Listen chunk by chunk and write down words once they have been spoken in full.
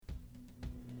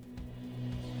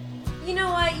You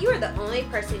know what? You are the only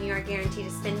person you are guaranteed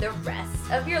to spend the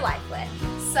rest of your life with.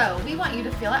 So, we want you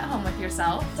to feel at home with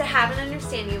yourself. To have an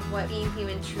understanding of what being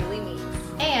human truly means.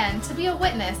 And to be a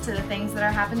witness to the things that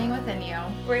are happening within you.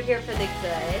 We're here for the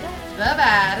good. The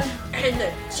bad. And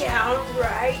the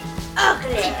downright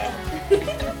ugly.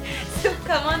 So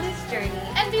come on this journey.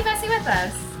 And be messy with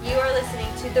us. You are listening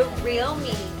to The Real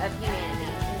Meaning of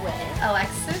Humanity with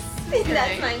Alexis.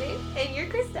 That's my name. And you're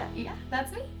Krista. Yeah,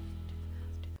 that's me.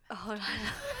 Hold on.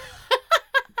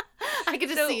 I could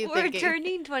just see you thinking. So we're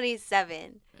turning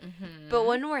 27. Mm-hmm. But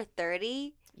when we're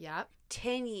 30,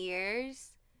 10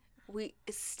 years, we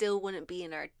still wouldn't be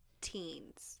in our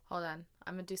teens. Hold on.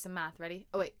 I'm going to do some math. Ready?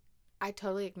 Oh, wait. I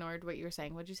totally ignored what you were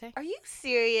saying. What'd you say? Are you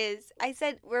serious? I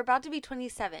said we're about to be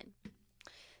 27.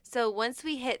 So once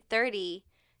we hit 30,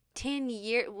 10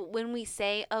 years, when we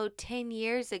say, 10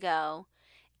 years ago,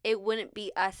 it wouldn't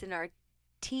be us in our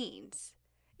teens.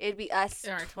 It'd be us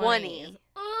in our 20.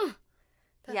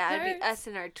 Yeah, it'd be us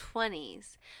in our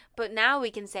 20s. But now we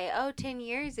can say, 10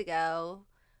 years ago,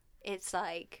 it's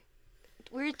like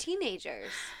we're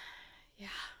teenagers. Yeah.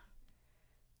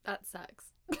 That sucks.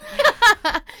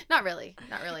 Not really.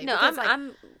 No,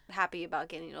 I'm happy about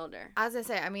getting older. As I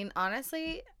say, I mean,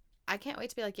 honestly, I can't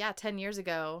wait to be like, 10 years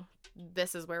ago,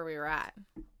 this is where we were at.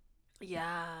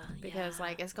 Yeah. Because,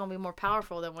 it's going to be more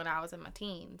powerful than when I was in my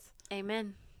teens.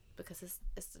 Amen. Because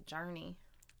it's a journey.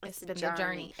 It's been the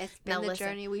journey. It's been the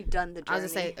journey. We've done the journey. I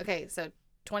was going to say, okay, so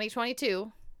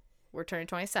 2022, we're turning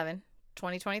 27.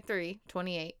 2023,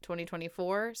 28,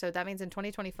 2024. So that means in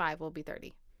 2025, we'll be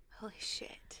 30. Holy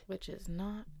shit. Which is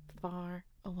not far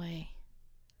away.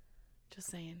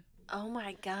 Just saying. Oh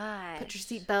my God. Put your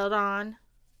seatbelt on.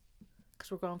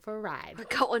 Because we're going for a ride. We're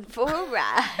going for a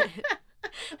ride.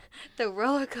 The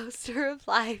roller coaster of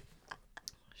life.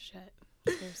 Shit.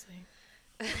 Seriously.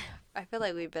 I feel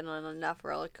like we've been on enough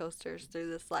roller coasters through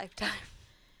this lifetime.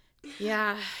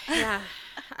 Yeah.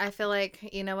 I feel like,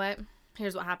 you know what?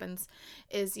 Here's what happens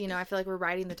is, I feel like we're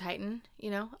riding the Titan,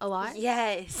 a lot.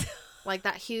 Yes. Like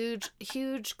that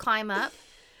huge climb up.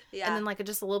 Yeah. And then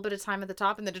just a little bit of time at the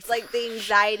top and then just like the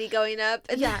anxiety going up.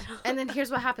 And and then here's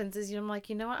what happens is I'm like,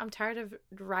 you know what? I'm tired of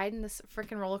riding this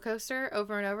freaking roller coaster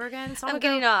over and over again. So I'm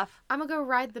getting off. I'm going to go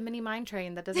ride the mini mine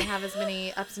train that doesn't have as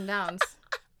many ups and downs.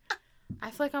 I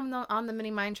feel like I'm on the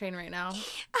mini mine train right now.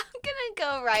 I'm going to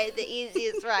go ride the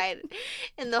easiest ride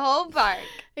in the whole park.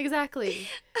 Exactly.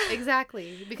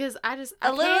 Because I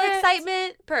little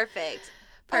excitement. Perfect.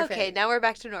 Okay, now we're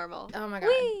back to normal. Oh my God.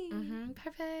 Mm-hmm.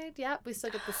 Perfect. Yep. We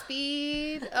still get the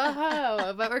speed.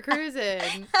 Oh, but we're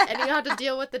cruising. And you have to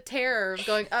deal with the terror of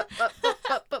going up,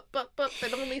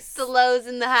 and only the lows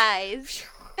and the highs.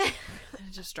 It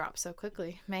just drops so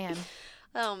quickly. Man.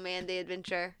 Oh man, the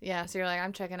adventure. Yeah, so you're like,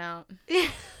 I'm checking out.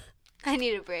 I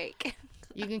need a break.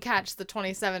 You can catch the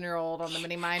 27-year-old on the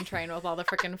mini mine train with all the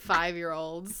freaking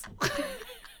 5-year-olds.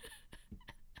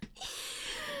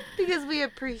 Because we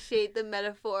appreciate the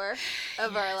metaphor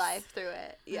of our life through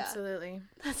it. Yeah. Absolutely.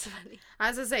 That's funny.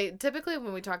 As I say, typically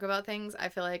when we talk about things, I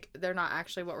feel like they're not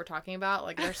actually what we're talking about.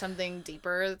 Like there's something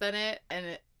deeper than it.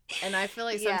 And I feel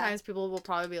like sometimes people will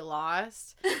probably be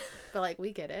lost. But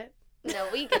we get it. No,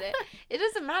 we get it. It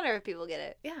doesn't matter if people get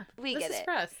it. Yeah. We get it. This is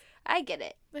for us. I get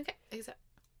it. Okay. Exactly.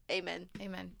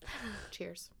 Amen.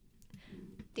 Cheers.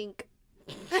 Dink.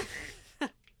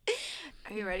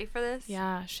 Are you ready for this?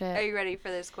 Yeah, shit. Are you ready for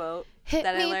this quote? Hit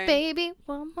that me, I learned? baby,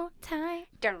 one more time.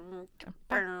 I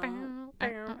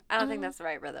don't think that's the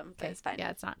right rhythm, but it's fine.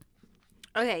 Yeah, it's not.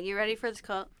 Okay, you ready for this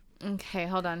quote? Okay,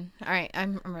 hold on. All right,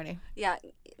 I'm ready. Yeah,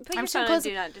 put your phone on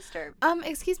Do Not Disturb.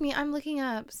 Excuse me, I'm looking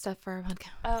up stuff for our podcast.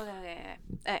 Oh,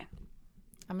 okay.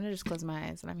 I'm gonna just close my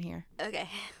eyes and I'm here. Okay.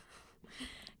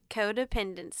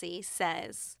 Codependency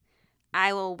says,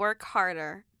 I will work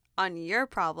harder on your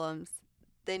problems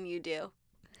than you do.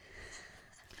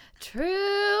 True.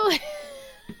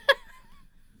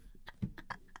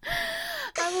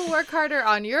 I will work harder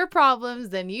on your problems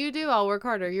than you do. I'll work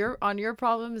harder on your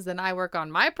problems than I work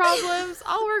on my problems.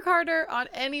 I'll work harder on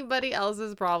anybody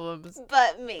else's problems.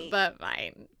 But me. But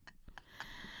mine.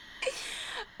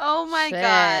 Oh my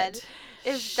God.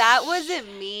 If that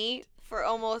wasn't me for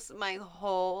almost my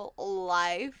whole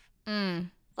life,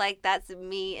 that's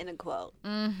me in a quote.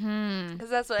 Mm-hmm.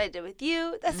 Because that's what I did with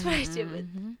you. That's what I did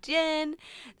with Jen.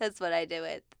 That's what I did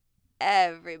with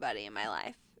everybody in my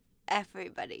life.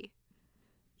 Everybody.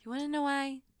 You want to know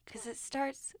why? Because it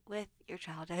starts with your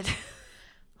childhood.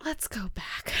 Let's go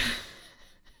back.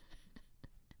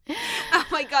 Oh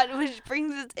my God, which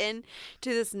brings us in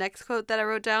to this next quote that I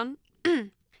wrote down.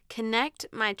 Connect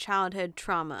my childhood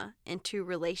trauma into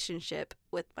relationship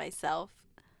with myself.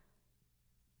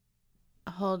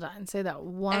 Hold on. Say that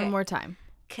one Okay. more time.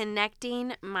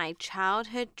 Connecting my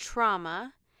childhood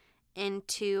trauma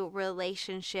into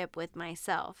relationship with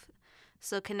myself.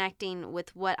 So connecting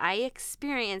with what I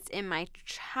experienced in my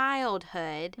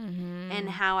childhood and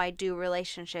how I do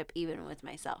relationship even with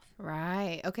myself.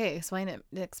 Right. Okay. Explain it.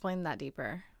 Explain that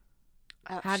deeper.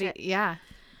 Oh, How do you, shit. yeah.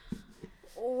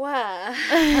 Well,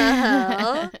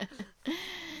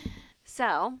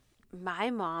 so my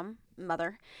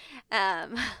mother,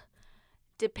 um,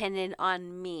 depended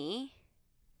on me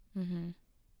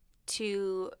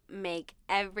to make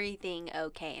everything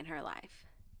okay in her life.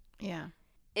 Yeah.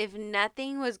 If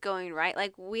nothing was going right,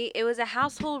 like it was a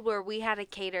household where we had to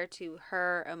cater to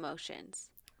her emotions.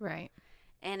 Right.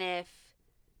 And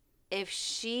if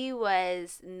she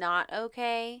was not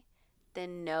okay,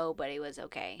 then nobody was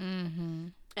okay.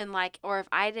 And like, or if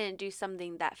I didn't do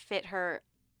something that fit her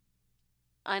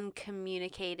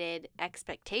uncommunicated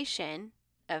expectation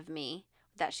of me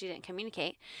that she didn't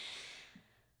communicate,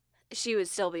 she would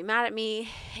still be mad at me.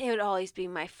 It would always be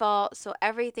my fault. So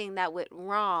everything that went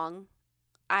wrong,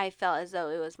 I felt as though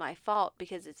it was my fault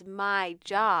because it's my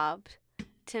job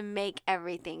to make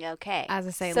everything okay. As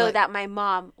I say, so look, that my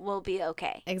mom will be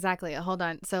okay. exactly. Hold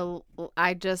on. So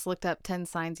I just looked up 10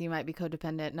 signs you might be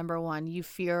codependent. Number 1, you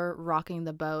fear rocking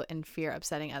the boat and fear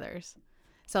upsetting others.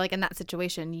 So like in that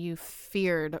situation, you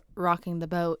feared rocking the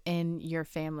boat in your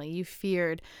family. You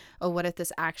feared, oh, what if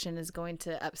this action is going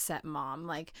to upset mom?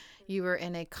 Like you were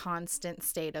in a constant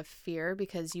state of fear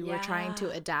because you were trying to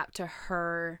adapt to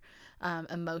her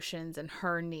emotions and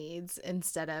her needs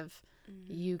instead of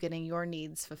you getting your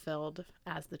needs fulfilled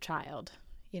as the child.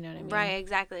 You know what I mean? Right,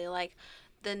 exactly. Like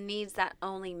the needs that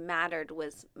only mattered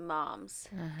was mom's.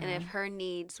 And if her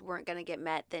needs weren't going to get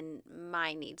met, then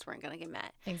my needs weren't going to get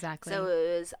met. Exactly. So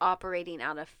it was operating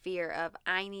out of fear of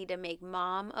I need to make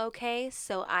mom okay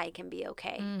so I can be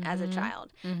okay as a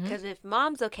child. Because if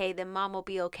mom's okay, then mom will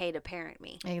be okay to parent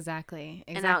me. Exactly.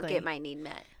 And I'll get my need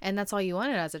met. And that's all you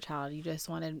wanted as a child. You just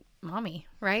wanted mommy,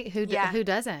 right? Who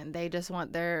doesn't? They just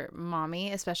want their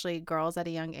mommy, especially girls at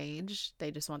a young age. They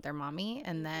just want their mommy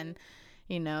and then,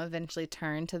 eventually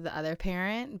turn to the other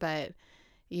parent. But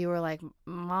you were like,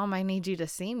 Mom, I need you to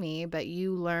see me. But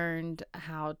you learned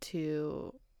how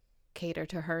to cater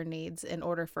to her needs in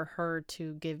order for her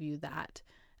to give you that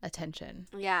attention.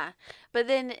 Yeah. But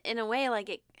then in a way,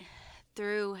 like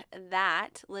through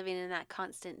that, living in that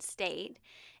constant state,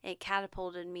 it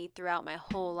catapulted me throughout my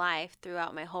whole life,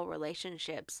 throughout my whole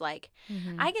relationships. Like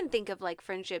I can think of like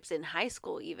friendships in high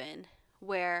school even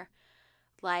where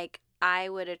like I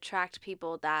would attract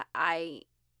people that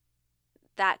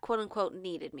quote unquote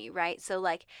needed me, right? So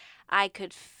like I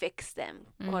could fix them,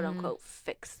 quote unquote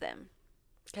fix them.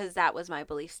 Because that was my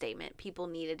belief statement. People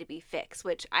needed to be fixed,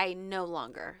 which I no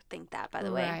longer think that, by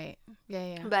the way. Right.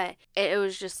 Yeah. But it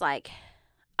was just like,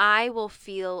 I will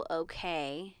feel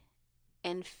okay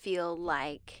and feel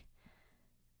like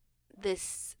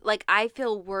this, like I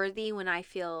feel worthy when I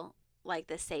feel like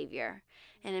the savior.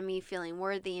 And in me feeling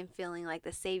worthy and feeling like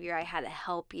the savior, I had to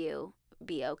help you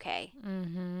be okay.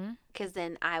 Because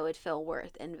then I would feel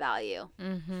worth and value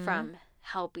from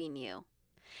helping you.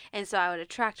 And so I would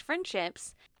attract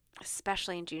friendships,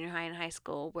 especially in junior high and high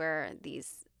school, where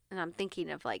these, and I'm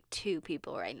thinking of like 2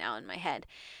 people right now in my head,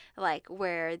 like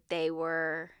where they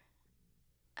were,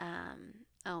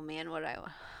 oh man, I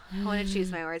want to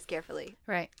choose my words carefully.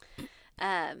 Right.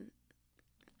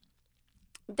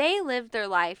 They lived their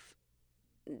life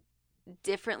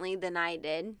differently than I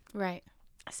did. Right.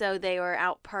 So they were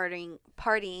out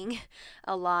partying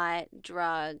a lot,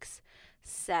 drugs,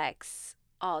 sex,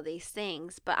 all these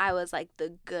things. But I was like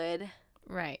the good,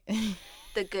 Right.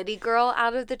 the goody girl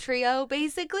out of the trio,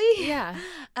 basically. Yeah.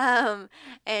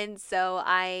 And so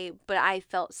I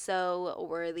felt so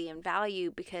worthy and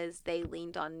valued because they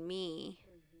leaned on me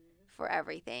for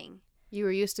everything. You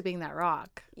were used to being that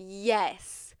rock.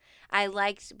 Yes. I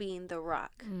liked being the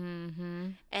rock. Mm-hmm.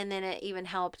 And then it even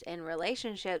helped in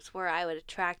relationships where I would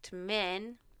attract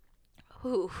men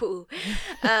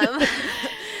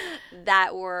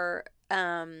that were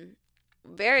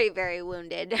very, very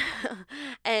wounded.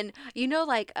 And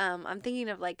like I'm thinking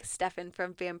of like Stefan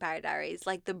from Vampire Diaries,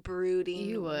 like the brooding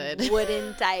You would.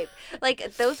 wooden type.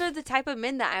 Like those are the type of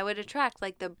men that I would attract,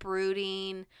 like the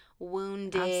brooding,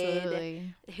 wounded,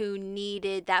 Absolutely. who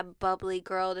needed that bubbly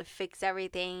girl to fix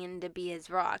everything and to be his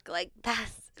rock. Like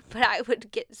but I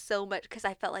would get so much because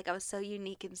I felt like I was so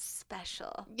unique and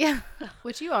special. Yeah,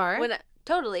 which you are.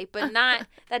 Totally, but not,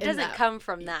 that doesn't come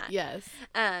from that. Yes.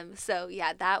 So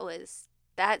yeah,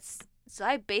 so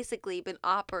I've basically been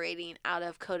operating out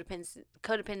of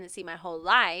codependency my whole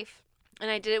life,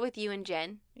 and I did it with you and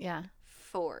Jen. Yeah.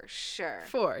 For sure.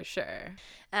 For sure.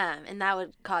 And that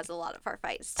would cause a lot of our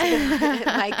fights too.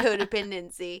 My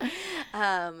codependency.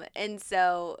 And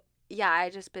so, yeah, I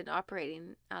just been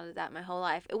operating out of that my whole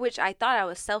life, which I thought I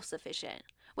was self-sufficient,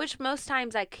 which most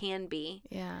times I can be.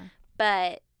 Yeah.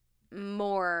 But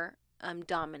more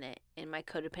dominant in my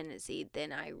codependency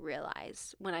than I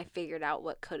realized when I figured out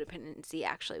what codependency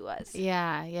actually was.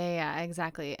 Yeah,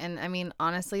 exactly. And I mean,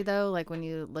 honestly though, like when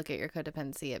you look at your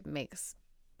codependency, it makes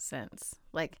sense.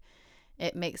 Like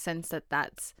it makes sense that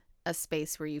that's a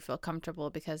space where you feel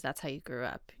comfortable because that's how you grew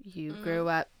up. You grew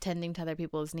up tending to other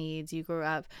people's needs. You grew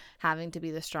up having to be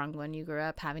the strong one. You grew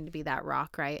up having to be that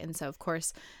rock, right? And so of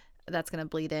course that's going to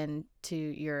bleed into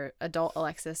your adult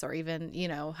Alexis or even,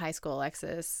 high school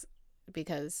Alexis,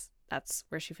 because that's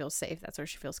where she feels safe. That's where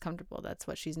she feels comfortable. That's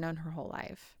what she's known her whole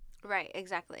life. Right,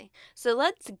 exactly. So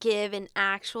let's give an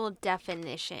actual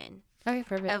definition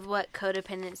of what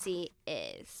codependency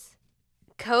is.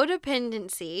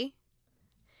 Codependency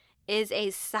is a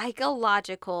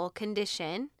psychological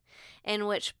condition in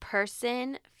which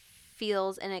person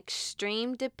feels an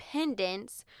extreme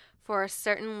dependence for a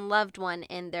certain loved one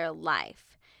in their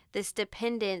life. This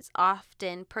dependence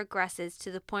often progresses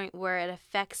to the point where it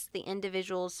affects the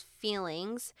individual's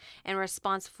feelings and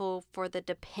responsible for the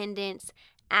dependent's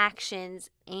actions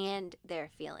and their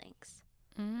feelings.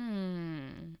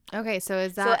 Okay, so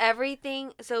is that... So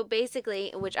everything, so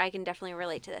basically, which I can definitely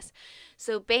relate to this.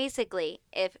 So basically,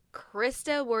 if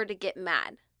Krista were to get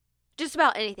mad, just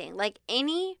about anything, like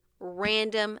any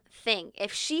random thing,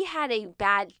 if she had a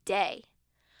bad day,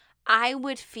 I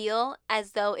would feel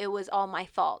as though it was all my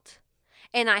fault.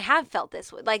 And I have felt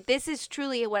this way. Like, this is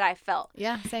truly what I felt.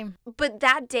 Yeah, same. But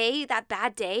that day, that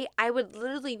bad day, I would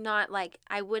literally not, like,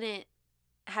 I wouldn't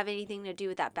have anything to do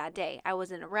with that bad day. I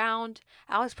wasn't around.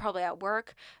 I was probably at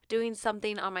work doing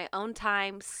something on my own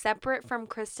time, separate from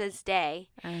Krista's day.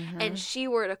 And she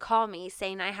were to call me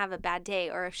saying I have a bad day,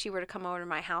 or if she were to come over to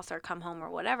my house or come home or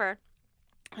whatever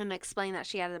and explain that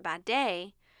she had a bad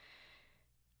day,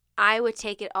 I would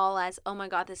take it all as, oh my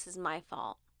God, this is my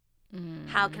fault.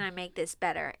 How can I make this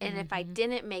better? And if I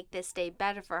didn't make this day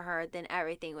better for her, then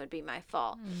everything would be my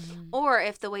fault. Or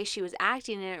if the way she was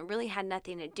acting and it really had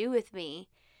nothing to do with me,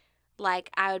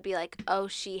 like I would be like, oh,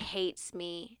 she hates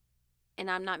me and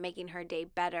I'm not making her day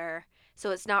better.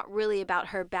 So it's not really about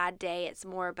her bad day. It's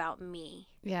more about me.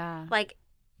 Yeah. Like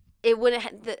it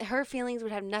wouldn't, her feelings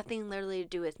would have nothing literally to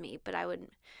do with me, but I would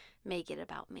make it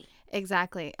about me.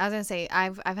 Exactly. I was gonna say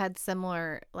I've had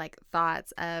similar like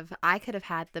thoughts of I could have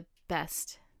had the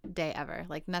best day ever.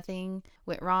 Like nothing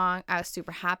went wrong. I was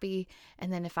super happy.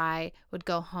 And then if I would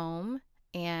go home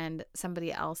and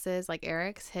somebody else's, like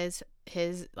Eric's, his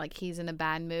like he's in a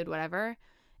bad mood, whatever,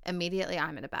 immediately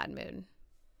I'm in a bad mood.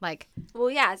 Like,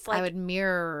 well, yeah, it's like I would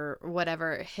mirror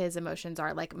whatever his emotions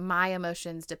are. Like my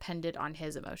emotions depended on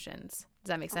his emotions. Does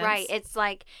that make sense? Right. It's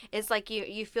like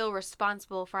you feel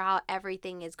responsible for how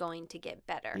everything is going to get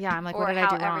better. Yeah. I'm like, what did I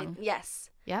do wrong? Yes.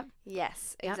 Yep.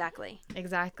 Yes. Yep. Exactly.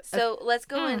 Exactly. So let's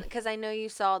go in because I know you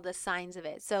saw the signs of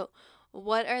it. So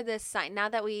what are the signs? Now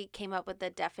that we came up with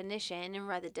the definition and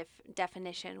read the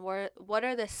definition, what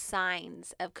are the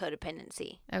signs of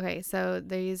codependency? Okay, so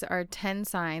these are 10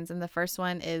 signs, and the first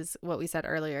one is what we said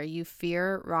earlier. You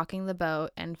fear rocking the boat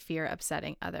and fear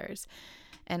upsetting others.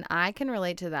 And I can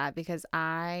relate to that because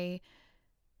I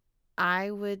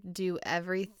would do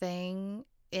everything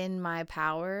in my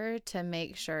power to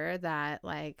make sure that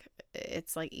like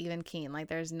it's like even keen. Like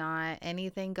there's not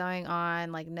anything going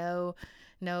on, like no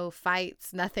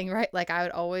fights, nothing, right? Like I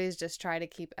would always just try to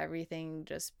keep everything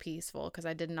just peaceful because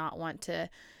I did not want to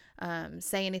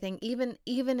say anything, even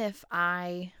if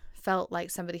I felt like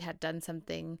somebody had done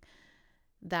something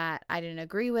that I didn't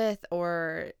agree with,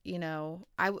 or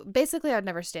I would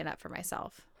never stand up for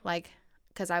myself, like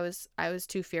because I was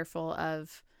too fearful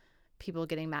of people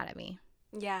getting mad at me.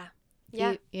 Yeah.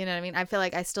 You know what I mean? I feel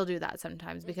like I still do that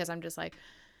sometimes because I'm just like,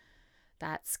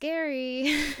 that's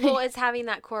scary. Well, it's having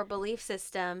that core belief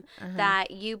system that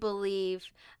you believe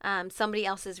somebody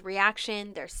else's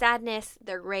reaction, their sadness,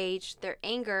 their rage, their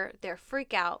anger, their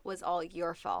freak out was all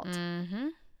your fault.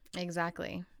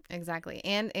 Exactly.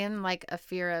 And like a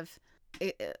fear of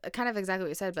kind of exactly what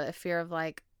you said, but a fear of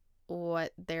like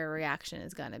what their reaction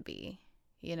is going to be.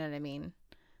 You know what I mean?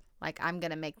 Like I'm going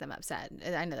to make them upset.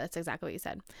 I know that's exactly what you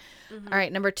said. All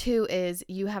right. Number 2 is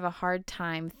you have a hard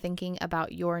time thinking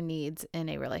about your needs in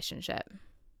a relationship.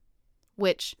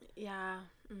 which Yeah.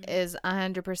 is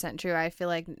 100% true. I feel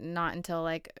like not until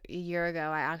like a year ago,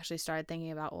 I actually started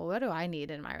thinking about, well, what do I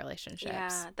need in my relationships?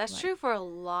 Yeah, that's Like, true for a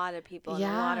lot of people in a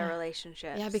lot of yeah.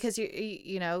 relationships. Yeah, because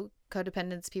you know,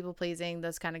 codependence, people pleasing,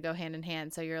 those kind of go hand in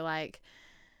hand. So you're like,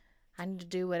 I need to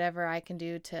do whatever I can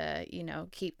do to, you know,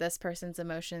 keep this person's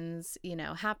emotions, you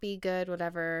know, happy, good,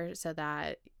 whatever, so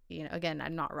that, you know, again,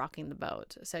 I'm not rocking the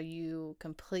boat. So you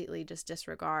completely just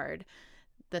disregard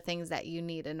the things that you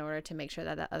need in order to make sure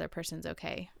that the other person's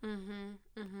okay.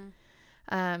 The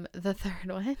third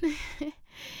one,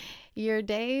 your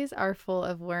days are full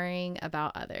of worrying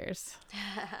about others.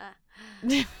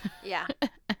 Yeah.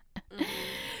 That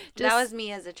Just, was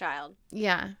me as a child.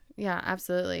 yeah,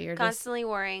 absolutely. You're just, Constantly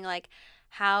worrying, like,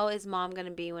 how is mom going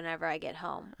to be whenever I get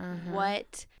home?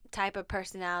 What type of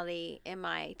personality am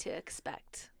I to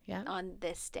expect yeah, on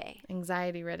this day?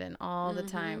 anxiety ridden all the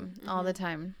time, all the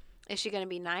time. Is she going to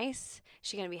be nice? Is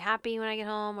she going to be happy when I get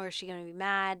home? Or is she going to be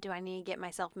mad? Do I need to get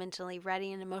myself mentally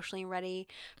ready and emotionally ready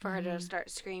for her to start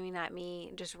screaming at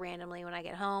me just randomly when I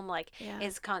get home? Like, Yeah.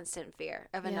 it's constant fear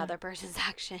of another person's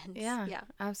actions. Yeah,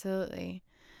 absolutely.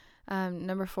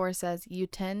 Number 4 says, you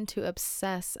tend to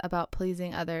obsess about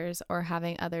pleasing others or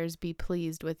having others be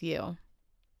pleased with you.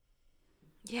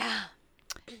 Yeah.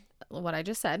 What I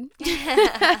just said.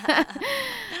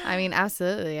 I mean,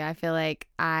 absolutely. I feel like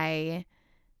I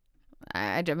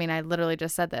mean, I literally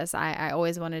just said this. I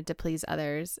always wanted to please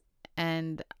others,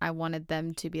 and I wanted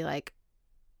them to be like,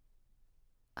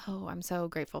 oh, I'm so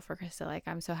grateful for Krista. Like,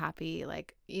 I'm so happy.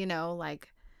 Like, you know,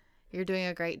 like, you're doing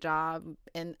a great job.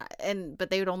 But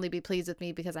they would only be pleased with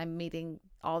me because I'm meeting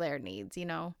all their needs, you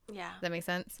know? Yeah. Does that make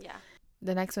sense? Yeah.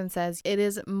 The next one says, it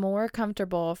is more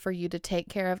comfortable for you to take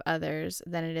care of others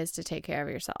than it is to take care of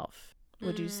yourself.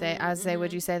 Would you say,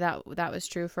 would you say that that was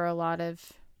true for a lot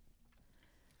of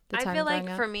the time I feel growing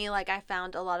like up? for me, like, I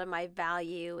found a lot of my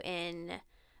value in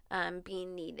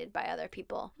being needed by other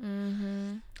people.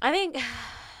 I think,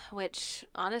 which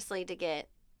honestly,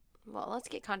 let's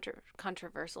get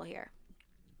controversial here.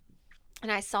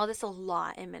 And I saw this a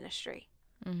lot in ministry,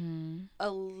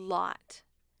 a lot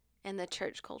in the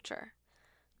church culture,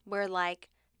 where like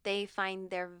they find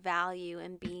their value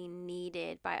in being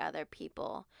needed by other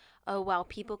people. Oh, wow,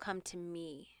 people come to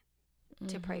me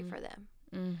to pray for them.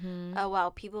 Oh,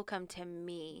 wow, people come to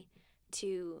me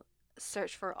to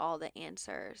search for all the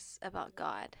answers about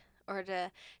God, or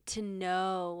to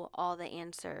know all the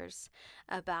answers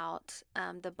about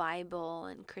the Bible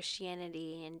and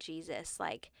Christianity and Jesus.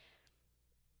 Like,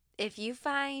 if you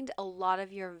find a lot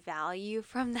of your value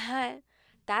from that,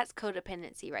 that's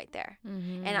codependency right there.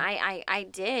 And I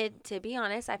did, to be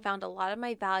honest, I found a lot of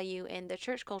my value in the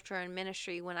church culture and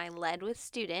ministry when I led with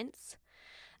students.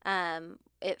 I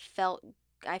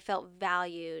felt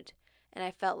valued, and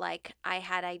I felt like I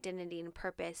had identity and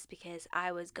purpose because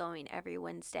I was going every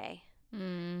Wednesday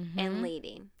and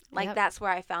leading. Like, that's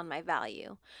where I found my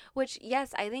value, which,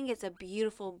 yes, I think it's a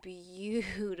beautiful,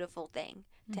 beautiful thing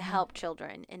to help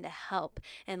children and to help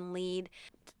and lead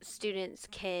students,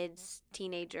 kids,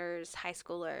 teenagers, high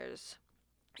schoolers,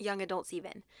 young adults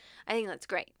even. I think that's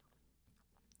great.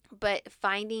 But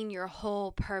finding your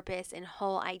whole purpose and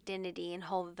whole identity and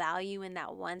whole value in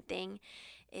that one thing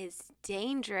is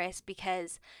dangerous,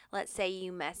 because let's say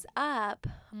you mess up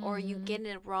or you get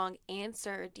a wrong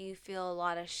answer. Do you feel a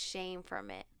lot of shame from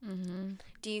it?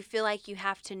 Do you feel like you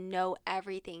have to know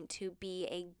everything to be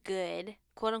a good,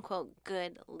 quote unquote,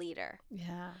 good leader?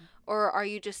 Yeah. Or are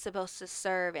you just supposed to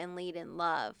serve and lead in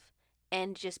love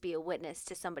and just be a witness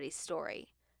to somebody's story?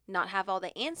 Not have all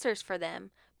the answers for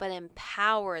them, but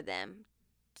empower them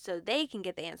so they can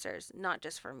get the answers, not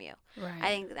just from you. Right. I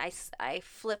think I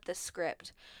flipped the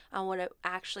script on what it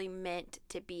actually meant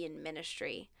to be in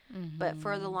ministry. But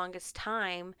for the longest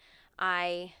time,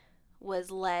 I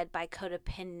was led by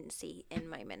codependency in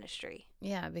my ministry.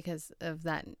 Yeah, because of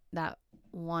that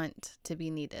want to be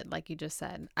needed, like you just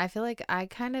said. I feel like I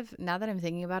kind of, now that I'm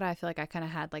thinking about it, I feel like I kind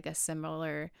of had like a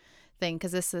similar thing,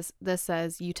 because this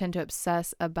says you tend to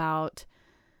obsess about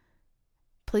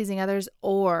pleasing others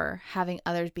or having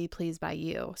others be pleased by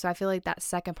you. So I feel like that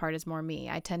second part is more me.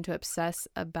 I tend to obsess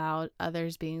about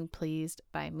others being pleased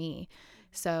by me.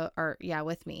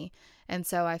 With me. And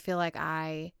so I feel like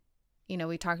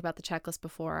we talked about the checklist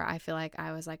before. I feel like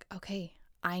I was like, okay,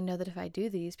 I know that if I do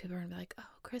these, people are going to be like, oh,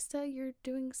 Krista, you're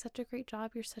doing such a great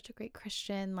job. You're such a great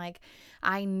Christian. Like,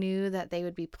 I knew that they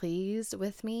would be pleased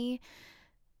with me.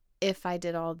 if I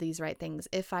did all these right things,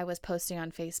 if I was posting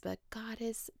on Facebook, God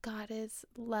is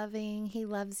loving, he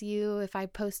loves you. If I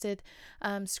posted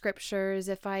scriptures,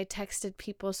 if I texted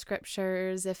people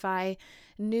scriptures, if I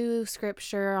knew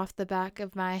scripture off the back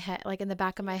of my head, like in the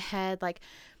back of my head, like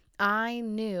I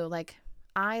knew, like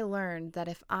I learned that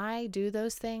if I do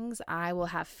those things, I will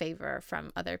have favor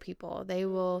from other people. They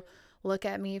will look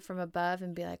at me from above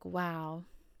and be like, wow,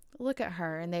 look at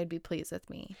her, and they'd be pleased with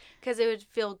me. Because it would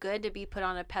feel good to be put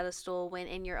on a pedestal when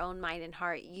in your own mind and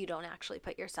heart you don't actually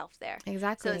put yourself there.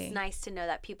 Exactly. So it's nice to know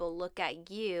that people look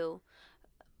at you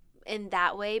in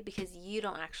that way because you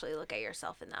don't actually look at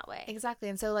yourself in that way. Exactly.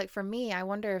 And so like for me, I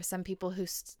wonder if some people who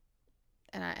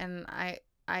I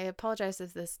apologize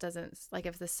if this doesn't, like,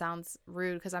 if this sounds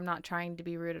rude, because I'm not trying to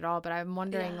be rude at all, but I'm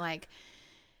wondering like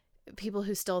people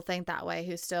who still think that way,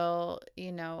 who still,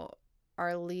 you know,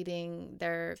 are leading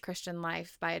their Christian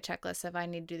life by a checklist of I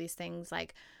need to do these things,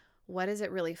 like what is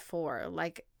it really for?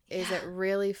 Like, is it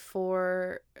really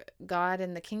for God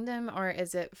and the kingdom, or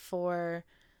is it for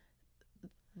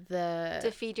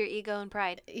to feed your ego and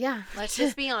pride? Yeah, Let's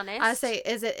just be honest. I say,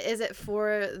 is it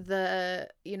for the,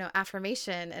 you know,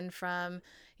 affirmation and from,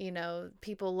 you know,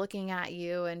 people looking at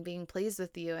you and being pleased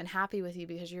with you and happy with you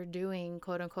because you're doing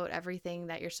quote unquote everything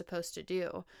that you're supposed to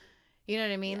do? You know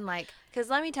what I mean? Yeah. Like, because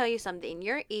let me tell you something,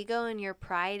 your ego and your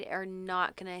pride are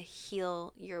not going to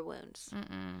heal your wounds.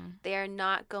 They are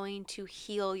not going to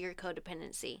heal your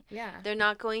codependency. Yeah. They're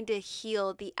not going to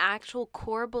heal the actual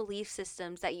core belief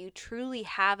systems that you truly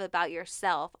have about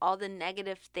yourself, all the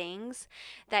negative things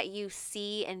that you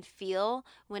see and feel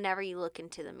whenever you look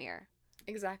into the mirror.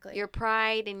 Exactly. Your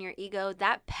pride and your ego,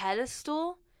 that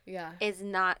pedestal is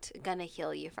not going to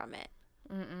heal you from it.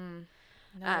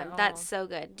 That's so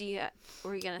good.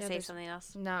 Were you gonna say something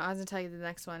else? No, I was gonna tell you the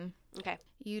next one. Okay.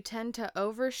 You tend to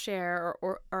overshare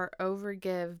or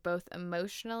overgive both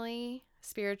emotionally,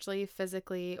 spiritually,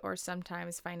 physically, or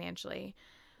sometimes financially.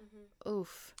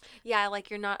 Oof. Yeah, like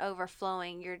you're not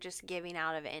overflowing. You're just giving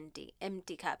out of an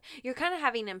empty cup. You're kind of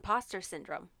having imposter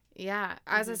syndrome. Yeah.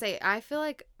 As I say, I feel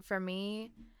like for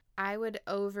me, I would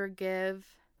overgive.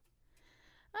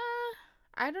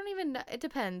 I don't even know. It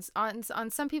depends. On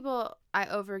some people, I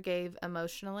overgave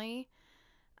emotionally,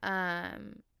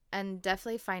 and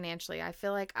definitely financially. I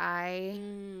feel like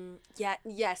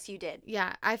yes, you did.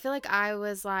 Yeah, I feel like I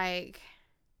was like,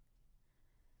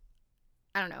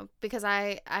 I don't know, because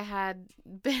I had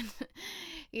been,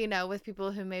 you know, with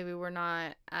people who maybe were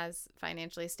not as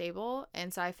financially stable,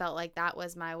 and so I felt like that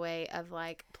was my way of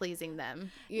like pleasing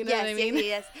them. You know what I mean?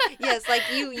 Yes. Like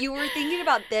you were thinking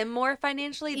about them more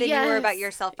financially than you were about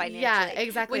yourself financially. Yeah,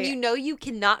 exactly. When you know you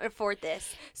cannot afford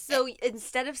this, so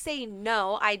instead of saying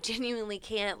no, I genuinely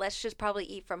can't. Let's just probably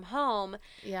eat from home.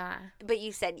 Yeah. But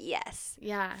you said yes.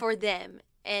 Yeah. For them.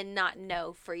 And not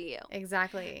no for you.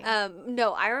 Exactly.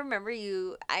 No, I remember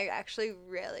you. I actually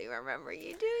really remember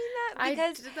you doing that because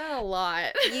I did that a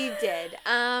lot. You did.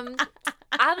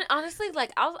 Honestly,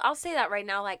 like I'll say that right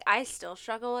now. Like I still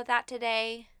struggle with that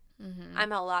today.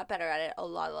 I'm a lot better at it. A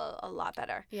lot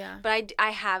better. Yeah. But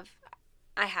I have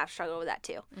struggled with that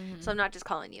too. So I'm not just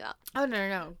calling you out. Oh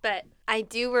no. But I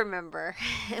do remember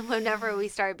whenever we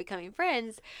started becoming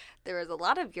friends, there was a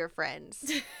lot of your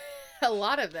friends. A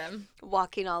lot of them.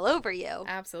 Walking all over you.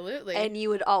 Absolutely. And you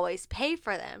would always pay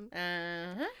for them.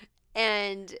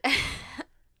 And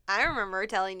I remember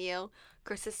telling you,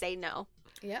 Krista, say no.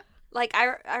 Yep. Like,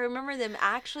 I remember them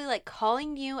actually, like,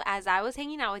 calling you as I was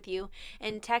hanging out with you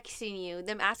and texting you,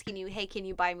 them asking you, hey, can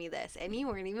you buy me this? And you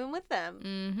weren't even with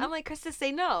them. I'm like, Krista,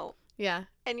 say no. Yeah.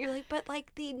 And you're like, but,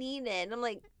 like, they need it. And I'm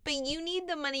like, but you need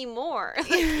the money more.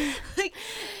 Like,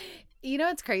 you know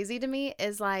what's crazy to me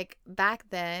is like back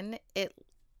then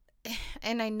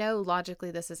and I know logically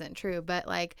this isn't true, but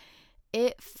like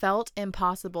it felt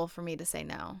impossible for me to say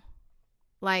no.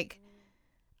 Like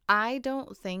I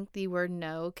don't think the word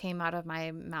no came out of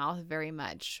my mouth very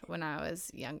much when I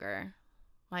was younger.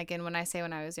 Like, and when I say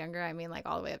when I was younger, I mean like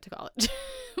all the way up to college.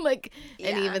 Like,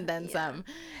 and even then some,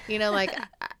 you know, like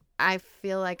I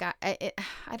feel like I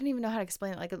don't even know how to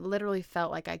explain it. Like it literally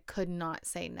felt like I could not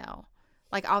say no.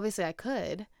 Like, obviously I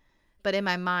could, but in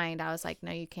my mind, I was like,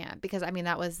 no, you can't. Because, I mean,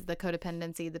 that was the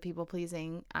codependency, the people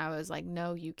pleasing. I was like,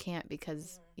 no, you can't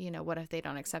because, you know, what if they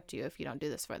don't accept you if you don't do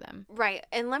this for them? Right.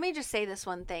 And let me just say this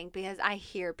one thing because I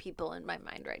hear people in my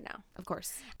mind right now. Of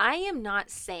course. I am not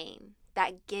saying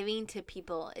that giving to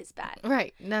people is bad.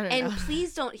 Right. No. And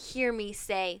please don't hear me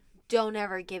say, don't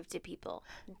ever give to people.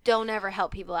 Don't ever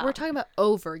help people out. We're talking about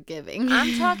over giving.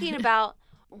 I'm talking about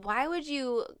why would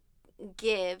you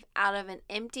give out of an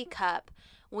empty cup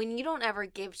when you don't ever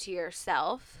give to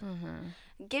yourself,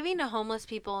 giving to homeless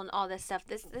people and all this stuff,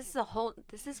 this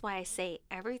is why I say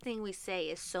everything we say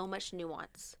is so much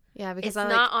nuance. Yeah, because It's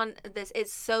not on this.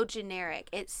 It's so generic.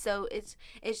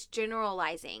 It's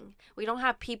generalizing. We don't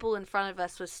have people in front of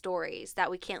us with stories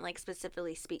that we can't like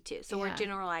specifically speak to. So we're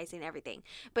generalizing everything.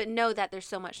 But know that there's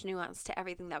so much nuance to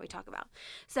everything that we talk about.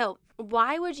 So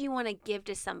why would you want to give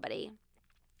to somebody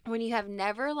when you have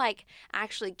never like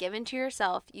actually given to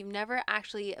yourself? You've never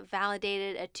actually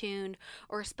validated, attuned,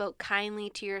 or spoke kindly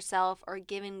to yourself or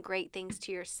given great things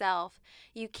to yourself.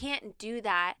 You can't do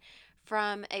that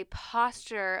from a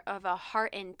posture of a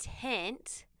heart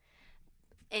intent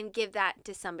and give that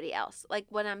to somebody else. Like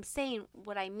what I'm saying,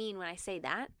 what I mean when I say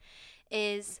that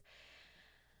is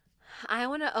I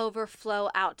want to overflow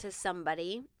out to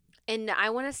somebody, and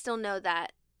I want to still know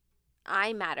that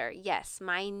I matter. Yes,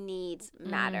 my needs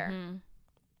matter.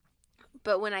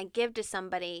 But when I give to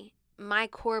somebody, my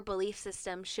core belief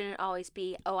system shouldn't always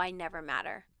be, oh, I never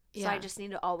matter. So I just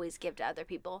need to always give to other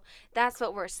people. That's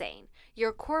what we're saying.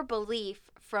 Your core belief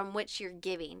from which you're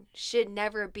giving should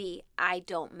never be, I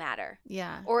don't matter.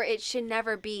 Yeah. Or it should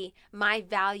never be, my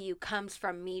value comes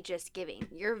from me just giving.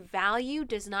 Your value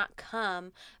does not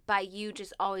come by you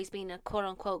just always being a quote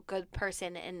unquote good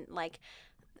person and like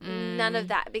none of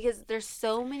that, because there's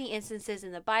so many instances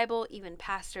in the Bible, even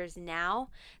pastors now,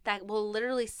 that will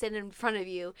literally sit in front of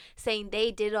you saying they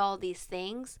did all these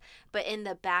things, but in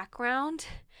the background,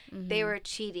 they were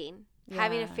cheating,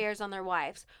 having affairs on their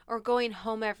wives, or going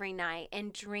home every night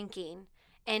and drinking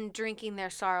their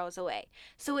sorrows away.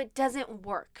 So it doesn't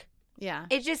work. Yeah.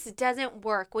 It just doesn't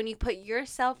work when you put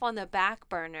yourself on the back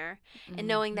burner and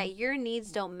knowing that your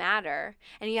needs don't matter,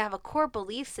 and you have a core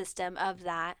belief system of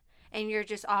that, and you're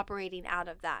just operating out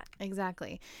of that.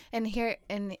 Exactly. And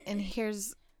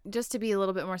here's just to be a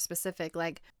little bit more specific,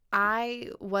 like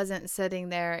I wasn't sitting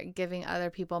there giving other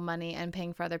people money and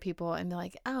paying for other people and be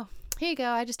like, oh, here you go,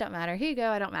 I just don't matter. Here you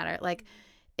go, I don't matter. Like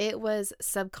it was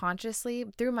subconsciously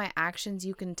through my actions,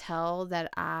 you can tell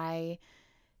that I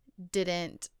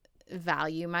didn't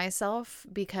value myself,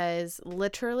 because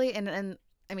literally, and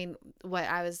I mean, what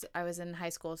I was in high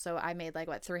school, so I made like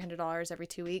what $300 every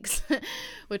 2 weeks,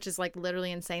 which is like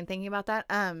literally insane thinking about that.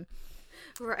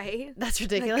 Right. That's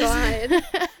ridiculous.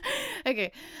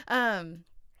 Okay.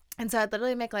 And so I'd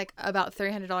literally make like about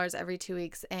 $300 every 2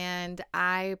 weeks, and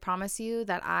I promise you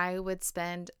that I would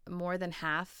spend more than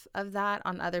half of that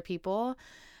on other people.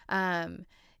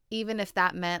 Even if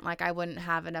that meant like I wouldn't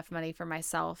have enough money for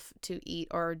myself to eat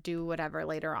or do whatever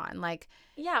later on. Like,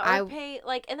 yeah, or pay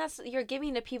like, and that's, you're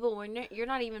giving to people when you're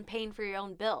not even paying for your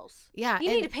own bills. Yeah, you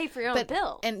need to pay for your own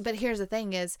bills. But here's the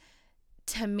thing: is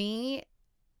to me,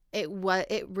 it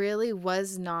really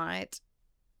was not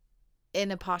in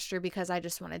a posture because I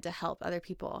just wanted to help other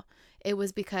people. It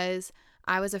was because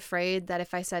I was afraid that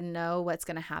if I said no, what's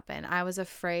going to happen? I was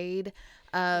afraid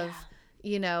of.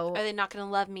 You know, are they not going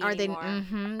to love me anymore? Are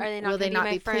they not will they not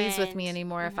be friends? pleased with me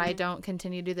anymore if I don't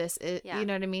continue to do this? You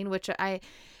know what I mean?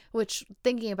 Which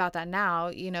thinking about that now,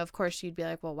 you know, of course you'd be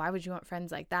like, well, why would you want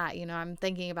friends like that? You know, I'm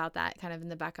thinking about that kind of in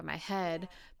the back of my head,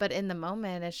 but in the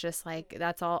moment, it's just like,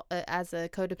 that's all as a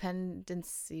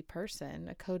codependency person,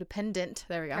 a codependent,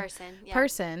 there we go,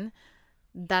 person.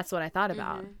 That's what I thought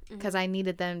about, because I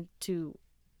needed them to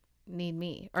need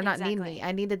me, or not need me.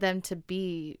 I needed them to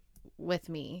be with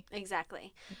me.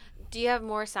 Exactly. Do you have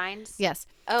more signs? Yes.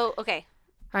 Oh, okay.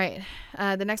 All right.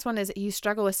 The next one is you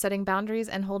struggle with setting boundaries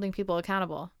and holding people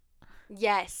accountable.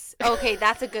 Yes. Okay,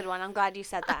 that's a good one. I'm glad you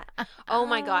said that. Oh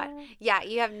my God. Yeah,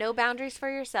 you have no boundaries for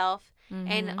yourself,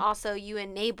 and also you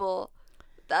enable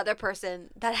the other person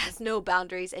that has no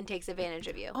boundaries and takes advantage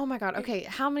of you. Oh my God. Okay.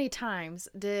 How many times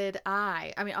did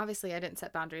I mean, obviously I didn't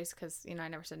set boundaries because, you know, I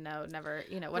never said no, never,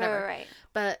 you know, whatever. Right.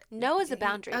 But no is a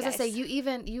boundary. I was going to say,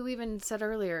 you even said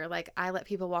earlier, like, I let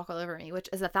people walk all over me, which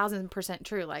is 1,000%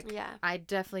 true. Like, yeah. I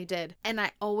definitely did. And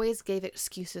I always gave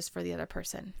excuses for the other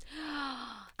person.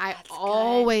 I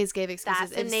always gave excuses.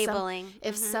 That's enabling.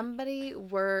 If somebody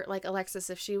were, like Alexis,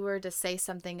 if she were to say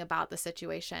something about the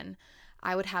situation,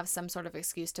 I would have some sort of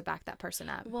excuse to back that person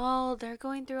up. Well, they're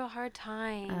going through a hard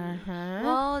time.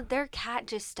 Well, their cat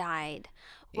just died.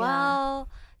 Well,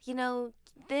 you know,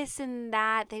 this and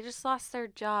that. They just lost their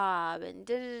job. And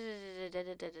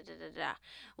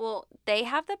well, they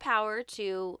have the power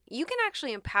to, you can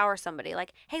actually empower somebody.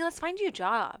 Like, hey, let's find you a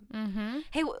job.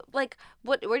 Hey, like,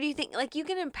 where do you think, like, you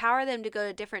can empower them to go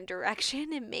a different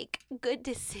direction and make good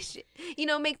decisions. You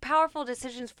know, make powerful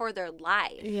decisions for their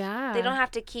life. Yeah. They don't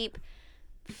have to keep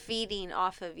feeding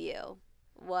off of you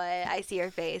What? I see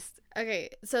your face. Okay,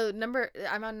 so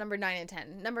I'm on number 9 and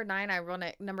 10. Number 9, I run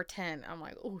it. Number 10, I'm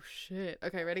like, oh shit.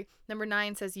 Okay, ready? Number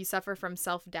 9 says you suffer from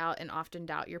self-doubt and often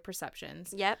doubt your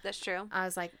perceptions. Yep, that's true. I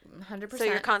was like, 100%. So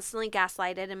you're constantly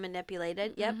gaslighted and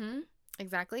manipulated. Yep. Mm-hmm.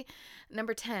 Exactly.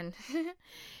 Number 10,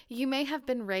 you may have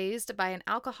been raised by an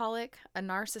alcoholic, a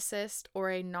narcissist, or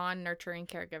a non-nurturing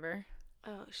caregiver.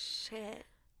 Oh, shit.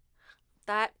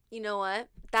 That, you know what?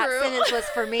 That True. sentence was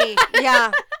for me.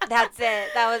 Yeah, that's it.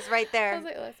 That was right there. I was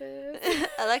like, Alexis.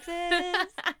 Alexis.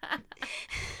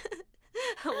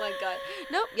 Oh my God.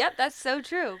 Nope. Yep. That's so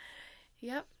true.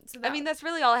 Yep. So I mean, that's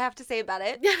really all I have to say about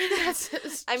it. Yeah, that's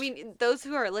just... I mean, those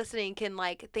who are listening can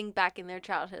like think back in their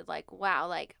childhood, like, wow,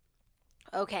 like,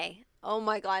 okay, oh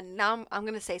my God, now I'm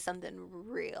gonna say something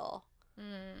real.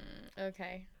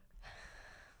 Okay.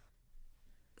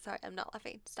 Sorry, I'm not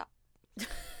laughing. Stop.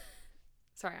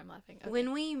 Sorry, I'm laughing. Okay.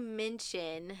 When we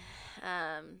mention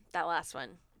that last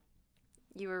one,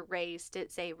 you were raised. Did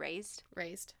it say raised?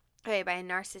 Raised. Okay, by a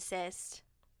narcissist,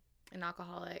 An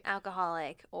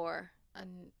alcoholic, or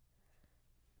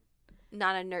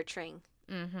not a nurturing,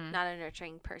 Mm-hmm. not a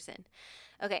nurturing person.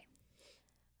 Okay.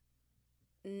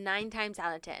 9 times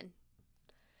out of 10,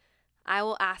 I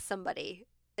will ask somebody,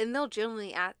 and they'll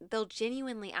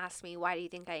genuinely ask me, why do you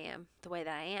think I am the way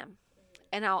that I am?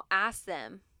 And I'll ask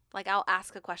them, like, I'll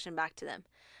ask a question back to them.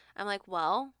 I'm like,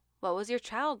 well, what was your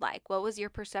child like? What was your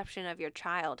perception of your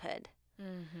childhood?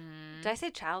 Mm-hmm. Did I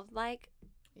say childlike?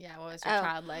 Yeah, what was your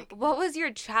child like? What was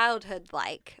your childhood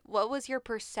like? What was your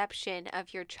perception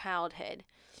of your childhood?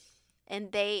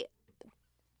 And they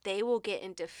will get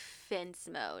into defense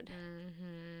mode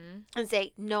and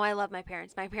say, no, I love my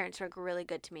parents. My parents were really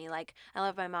good to me. Like, I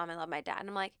love my mom. I love my dad. And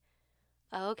I'm like,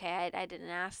 oh, okay, I didn't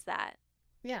ask that.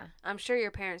 Yeah. I'm sure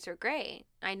your parents are great.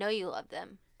 I know you love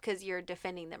them because you're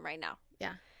defending them right now.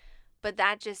 Yeah. But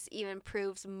that just even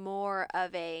proves more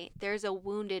of there's a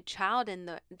wounded child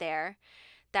there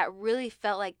that really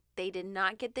felt like they did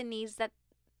not get the needs that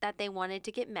they wanted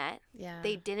to get met. Yeah.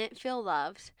 They didn't feel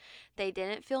loved. They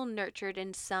didn't feel nurtured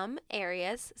in some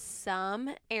areas.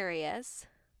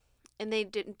 And they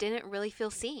didn't really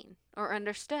feel seen or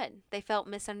understood. They felt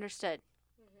misunderstood.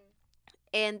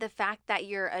 And the fact that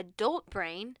your adult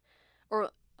brain,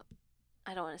 or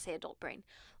I don't want to say adult brain,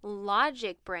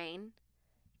 logic brain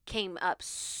came up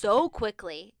so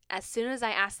quickly as soon as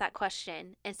I asked that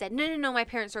question and said, no, my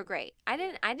parents were great. I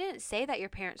didn't say that your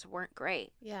parents weren't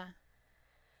great. Yeah.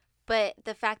 But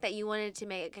the fact that you wanted to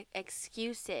make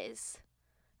excuses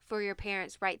for your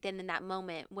parents right then in that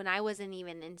moment when I wasn't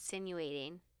even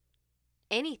insinuating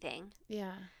anything.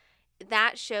 Yeah.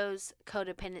 That shows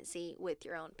codependency with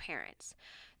your own parents.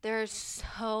 There's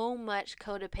so much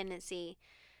codependency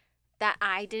that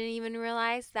I didn't even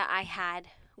realize that I had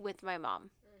with my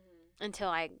mom until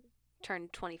I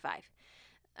turned 25.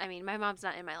 I mean, my mom's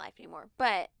not in my life anymore,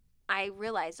 but I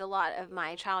realized a lot of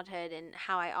my childhood and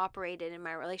how I operated in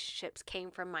my relationships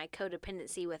came from my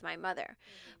codependency with my mother,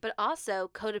 but also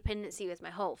codependency with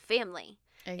my whole family.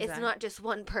 Exactly. It's not just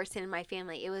one person in my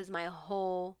family. It was my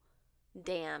whole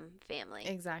damn family.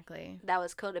 Exactly. That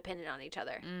was codependent on each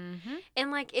other.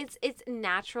 And like it's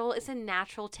natural. It's a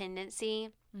natural tendency.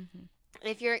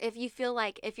 If you feel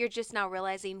like, if you're just now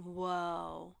realizing,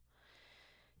 whoa,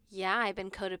 yeah, I've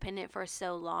been codependent for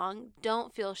so long,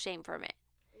 don't feel shame from it.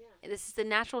 Yeah. This is the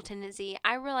natural tendency.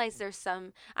 I realize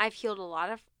I've healed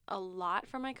a lot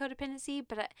from my codependency,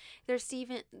 but there's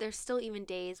still even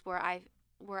days where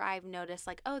I've noticed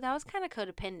like, oh, that was kind of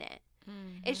codependent.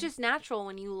 It's just natural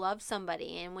when you love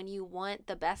somebody and when you want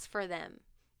the best for them.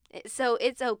 So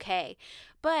it's okay.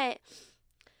 But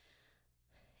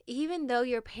even though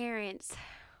your parents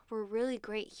were really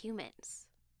great humans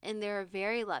and they're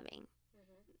very loving,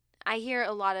 I hear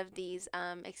a lot of these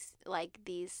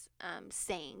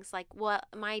sayings like, well,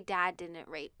 my dad didn't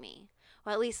rape me.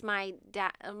 Well, at least my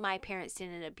parents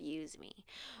didn't abuse me.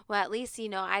 Well, at least,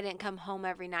 I didn't come home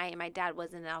every night and my dad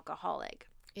wasn't an alcoholic.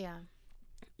 Yeah.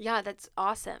 Yeah, that's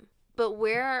awesome. But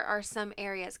where are some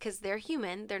areas, because they're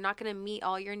human, they're not going to meet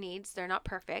all your needs, they're not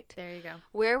perfect. There you go.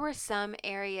 Where were some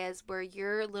areas where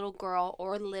your little girl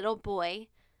or little boy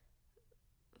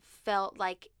felt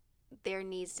like their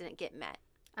needs didn't get met?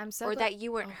 Or that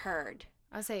you weren't heard?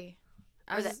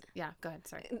 Yeah, go ahead,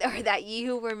 sorry. Or that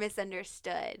you were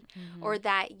misunderstood. Or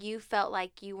that you felt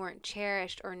like you weren't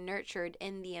cherished or nurtured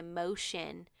in the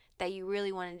emotion that you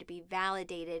really wanted to be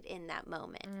validated in that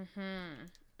moment.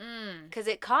 Because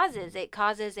it causes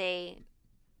a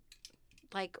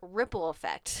like ripple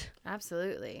effect.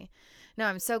 Absolutely. No,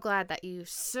 I'm so glad that you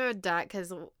said that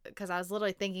because I was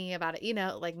literally thinking about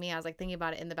it. Like me, I was like thinking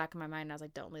about it in the back of my mind. I was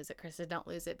like, don't lose it, Krista, don't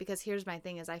lose it. Because here's my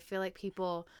thing is I feel like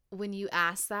people, when you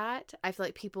ask that, I feel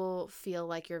like people feel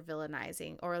like you're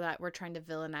villainizing or that we're trying to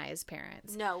villainize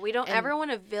parents. No, we don't ever want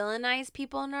to villainize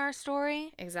people in our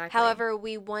story. Exactly. However,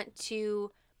 we want to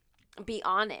be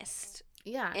honest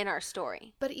Yeah. in our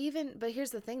story. But here's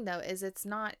the thing though, is it's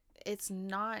not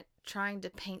trying to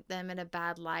paint them in a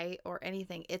bad light or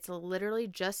anything. It's literally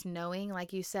just knowing,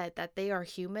 like you said, that they are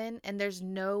human and there's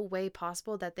no way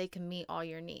possible that they can meet all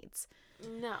your needs.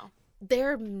 No.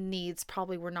 Their needs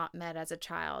probably were not met as a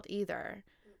child either.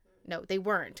 No, they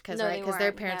weren't because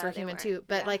their parents were human too.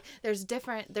 But like there's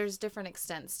different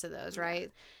extents to those,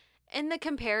 right? In the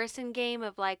comparison game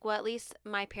of like, well, at least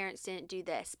my parents didn't do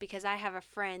this because I have a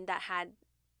friend that had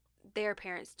their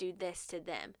parents do this to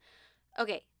them.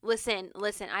 Okay, listen.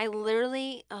 I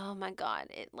literally, oh my God,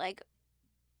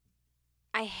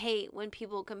 I hate when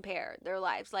people compare their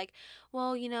lives. Like,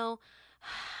 well,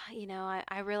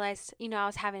 I realized, I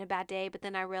was having a bad day, but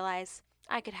then I realized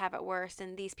I could have it worse,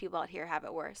 and these people out here have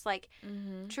it worse. Like,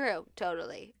 true,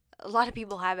 totally. A lot of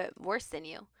people have it worse than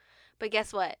you. But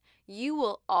guess what? You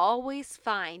will always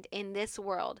find in this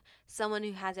world someone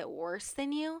who has it worse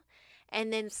than you,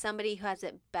 and then somebody who has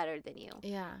it better than you.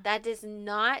 Yeah. That does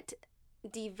not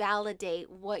devalidate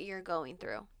what you're going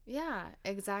through. Yeah,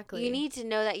 exactly. You need to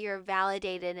know that you're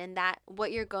validated and that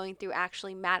what you're going through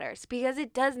actually matters because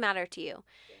it does matter to you.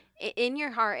 In your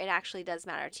heart, it actually does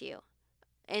matter to you.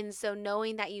 And so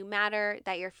knowing that you matter,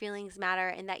 that your feelings matter,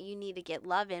 and that you need to get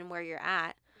love in where you're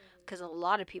at, because a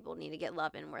lot of people need to get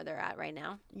love in where they're at right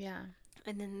now. Yeah.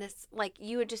 And then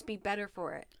you would just be better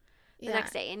for it the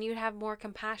next day. And you'd have more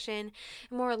compassion,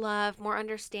 more love, more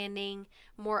understanding,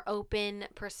 more open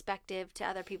perspective to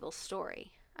other people's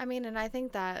story. I mean, and I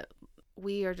think that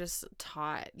we are just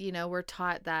taught, we're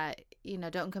taught that,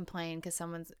 don't complain because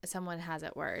someone has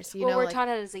it worse. We're taught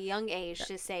it as a young age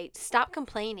to say, stop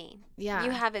complaining. Yeah.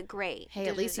 You have it great. Hey,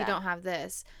 at least you don't have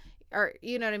this. Or,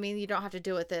 you know what I mean? You don't have to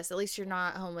deal with this. At least you're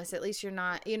not homeless. At least you're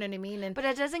not, you know what I mean? But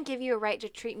it doesn't give you a right to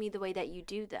treat me the way that you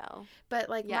do, though. But,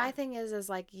 my thing is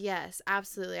like, yes,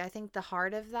 absolutely. I think the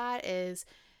heart of that is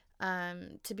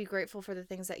to be grateful for the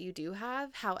things that you do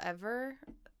have. However,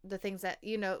 the things that,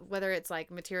 whether it's like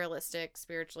materialistic,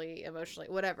 spiritually, emotionally,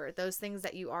 whatever, those things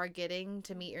that you are getting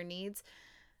to meet your needs.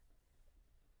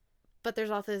 But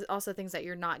there's also things that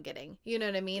you're not getting. You know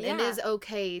what I mean? Yeah. It is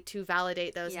okay to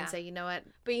validate those and say, you know what?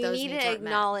 But you need to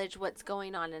acknowledge what's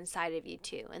going on inside of you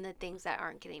too, and the things that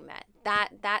aren't getting met.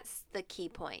 That's the key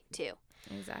point too.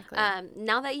 Exactly.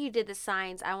 Now that you did the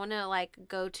signs, I want to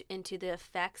go into the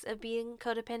effects of being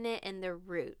codependent and the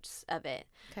roots of it.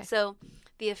 Okay. So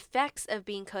the effects of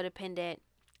being codependent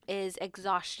is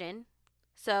exhaustion.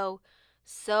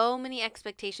 So many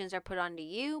expectations are put onto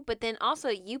you, but then also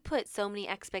you put so many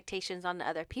expectations on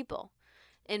other people.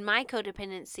 In my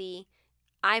codependency,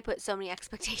 I put so many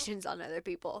expectations on other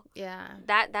people. Yeah.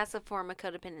 That's a form of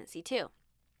codependency too.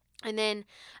 And then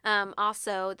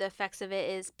also the effects of it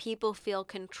is people feel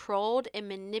controlled and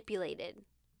manipulated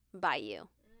by you.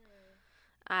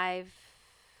 I've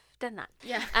done that.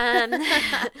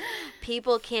 Yeah.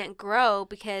 People can't grow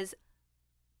because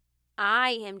I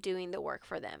am doing the work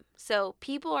for them. So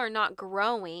people are not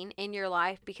growing in your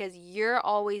life because you're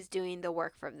always doing the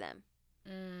work for them.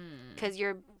 Because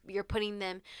you're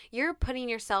putting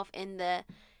yourself in the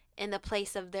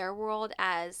place of their world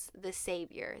as the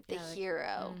savior, the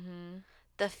hero,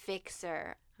 the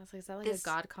fixer. I was like, is that like a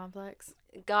God complex?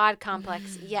 God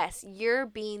complex. Yes, you're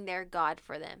being their God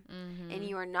for them. And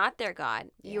you are not their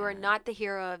God. Yeah. You are not the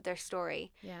hero of their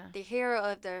story. Yeah. The hero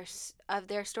of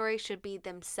their story should be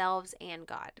themselves and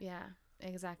God. Yeah,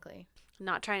 exactly. I'm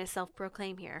not trying to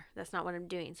self-proclaim here. That's not what I'm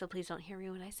doing. So please don't hear me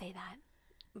when I say that.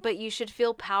 But you should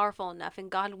feel powerful enough,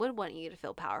 and God would want you to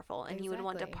feel powerful, and He would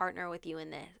want to partner with you in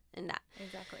that.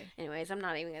 Exactly. Anyways, I'm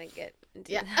not even going to get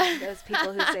into those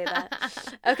people who say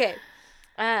that. Okay.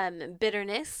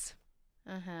 Bitterness.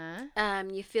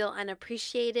 You feel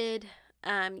unappreciated.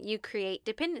 You create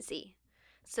dependency.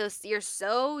 So you're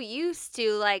so used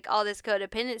to all this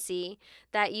codependency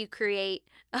that you create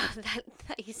that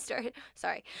you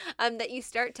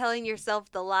start telling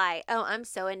yourself the lie. Oh, I'm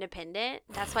so independent.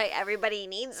 That's why everybody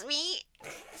needs me.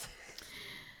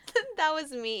 That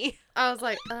was me. I was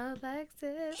like,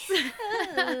 Alexis.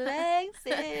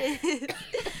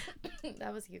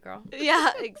 That was you, girl.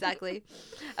 Yeah, exactly.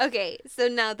 Okay, so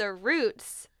now the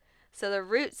roots. So the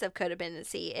roots of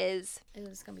codependency is...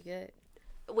 It's going to be good.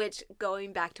 Which,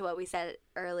 going back to what we said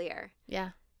earlier. Yeah.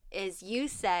 Is you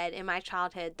said in my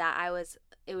childhood that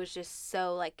it was just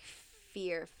so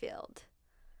fear-filled.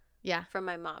 Yeah. from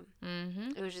my mom.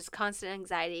 Mm-hmm. It was just constant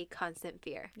anxiety, constant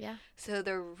fear. Yeah. So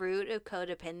the root of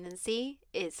codependency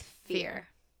is fear.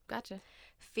 Gotcha.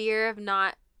 Fear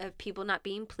of people not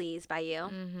being pleased by you.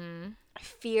 Mm-hmm.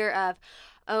 Fear of,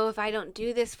 oh, if I don't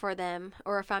do this for them,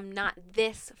 or if I'm not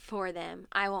this for them,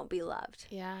 I won't be loved.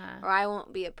 Yeah. Or I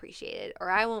won't be appreciated, or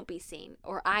I won't be seen,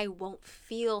 or I won't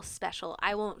feel special.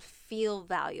 I won't feel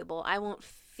valuable. I won't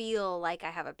feel like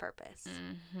I have a purpose.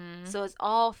 Mm-hmm. So it's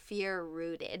all fear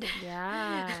rooted.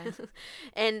 Yeah.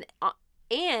 and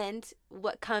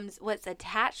what's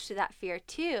attached to that fear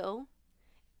too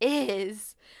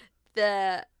is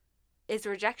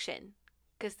rejection,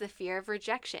 because the fear of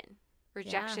rejection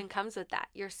comes with that.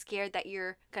 You're scared that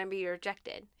you're going to be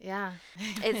rejected. Yeah.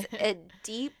 It's a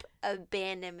deep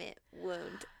abandonment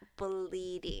wound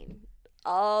bleeding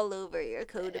all over your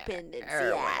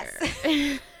codependency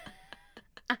ass.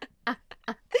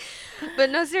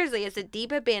 But no, seriously, it's a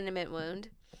deep abandonment wound.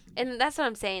 And that's what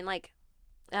I'm saying. Like,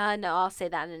 no, I'll say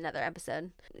that in another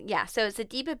episode. Yeah, so it's a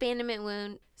deep abandonment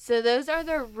wound. So those are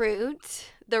the roots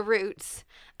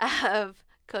of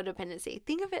codependency.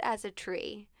 Think of it as a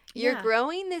tree. You're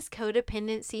growing this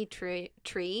codependency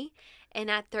tree,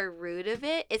 and at the root of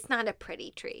it, it's not a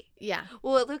pretty tree. Yeah.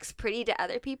 Well, it looks pretty to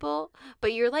other people,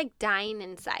 but you're like dying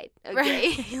inside. Okay,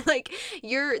 right. Like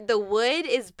the wood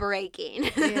is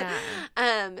breaking. Yeah.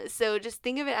 So just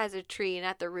think of it as a tree, and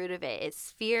at the root of it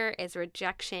is fear, is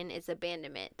rejection, is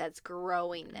abandonment that's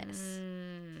growing this.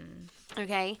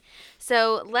 Okay,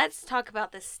 so let's talk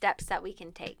about the steps that we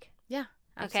can take. Yeah.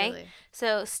 Absolutely. Okay,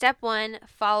 so step 1,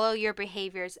 follow your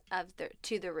behaviors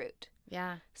to the root.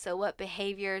 Yeah. So what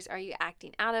behaviors are you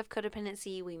acting out of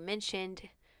codependency? We mentioned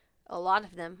a lot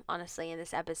of them, honestly, in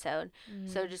this episode.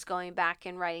 So just going back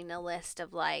and writing a list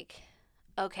of like,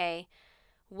 okay,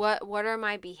 what are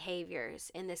my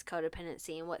behaviors in this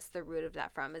codependency, and what's the root of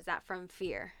that from? Is that from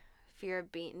fear? Fear of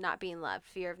not being loved,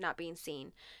 fear of not being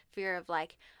seen, fear of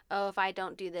like, oh, if I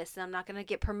don't do this, then I'm not going to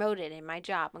get promoted in my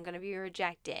job. I'm going to be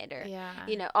rejected, or,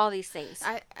 all these things.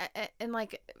 And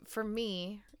like for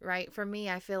me, right? For me,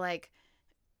 I feel like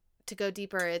to go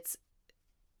deeper, it's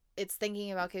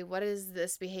thinking about, okay, what is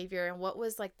this behavior, and what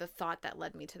was like the thought that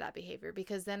led me to that behavior?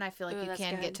 Because then I feel like you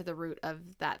can get to the root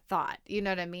of that thought. You know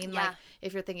what I mean? Yeah. Like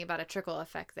if you're thinking about a trickle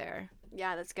effect there.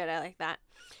 Yeah, that's good. I like that.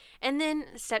 And then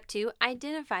step 2,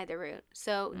 identify the root.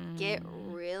 So get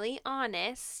really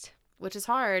honest. Which is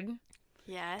hard.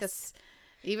 Yes. Because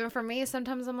even for me,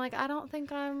 sometimes I'm like, I don't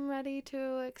think I'm ready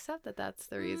to accept that that's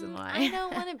the reason why. I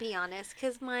don't want to be honest,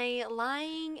 because my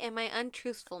lying and my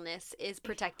untruthfulness is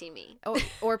protecting me.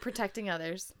 or protecting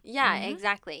others. Yeah,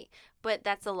 exactly. But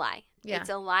that's a lie. Yeah. It's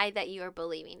a lie that you are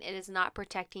believing. It is not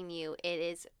protecting you. It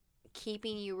is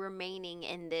keeping you remaining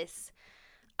in this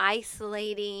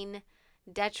isolating,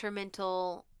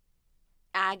 detrimental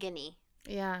agony.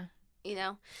 Yeah.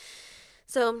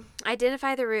 So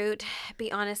identify the root,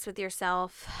 be honest with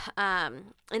yourself.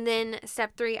 And then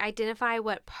step 3, identify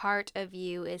what part of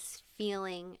you is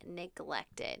feeling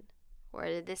neglected. Where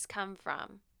did this come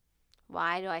from?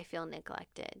 Why do I feel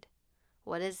neglected?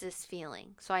 What is this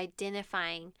feeling? So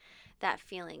identifying that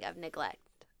feeling of neglect.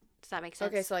 Does that make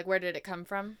sense? Okay, so like where did it come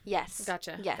from? Yes.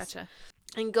 Gotcha. Yes. Gotcha.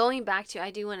 And going back to, I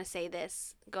do want to say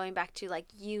this, going back to like,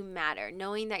 you matter,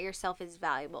 knowing that yourself is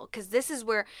valuable, because this is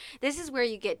where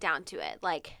you get down to it.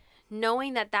 Like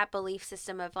knowing that belief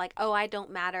system of like, oh, I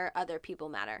don't matter, other people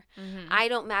matter. I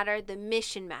don't matter, the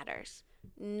mission matters.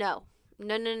 No.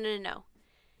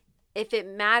 If it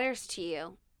matters to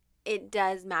you, it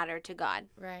does matter to God.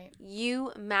 Right.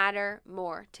 You matter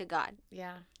more to God.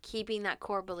 Yeah. Keeping that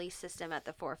core belief system at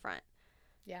the forefront.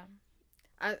 Yeah.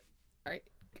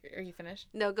 Are you finished?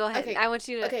 No, go ahead. Okay. I want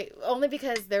you to. Okay, only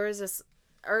because there was this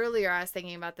earlier. I was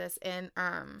thinking about this, and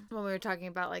when we were talking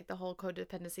about like the whole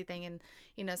codependency thing,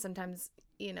 and sometimes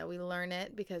we learn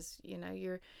it because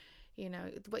you're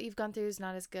what you've gone through is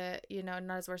not as good, not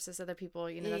as worse as other people.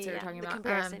 That's what we're talking about.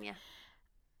 Comparison, yeah.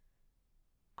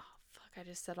 Oh fuck! I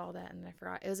just said all that and I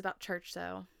forgot. It was about church,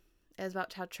 though. It was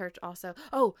about how church also.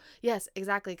 Oh yes,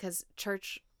 exactly. Because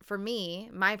church, for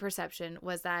me, my perception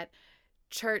was that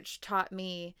church taught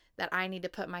me that I need to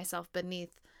put myself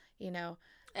beneath,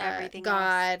 everything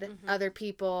God, other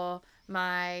people,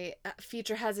 my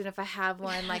future husband if I have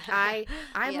one. Like I'm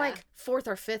like 4th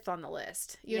or 5th on the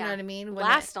list. You know what I mean?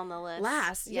 Last on the list.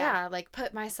 Last, yeah. Like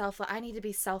put myself. I need to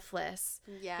be selfless.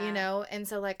 Yeah. And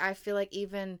so like I feel like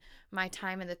even my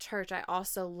time in the church, I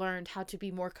also learned how to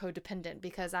be more codependent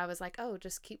because I was like, oh,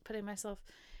 just keep putting myself.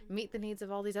 Meet the needs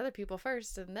of all these other people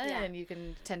first, and then you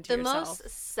can tend to yourself. The most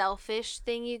selfish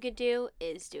thing you could do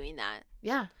is doing that.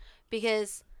 Yeah.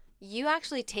 Because you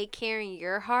actually take care of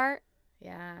your heart.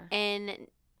 Yeah. And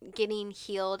getting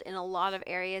healed in a lot of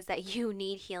areas that you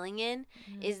need healing in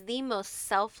Mhm. is the most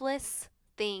selfless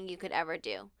thing you could ever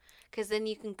do. Because then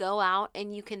you can go out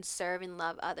and you can serve and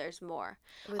love others more.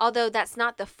 With- Although that's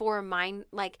not the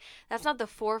that's not the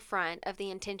forefront of the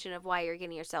intention of why you're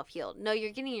getting yourself healed. No,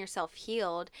 you're getting yourself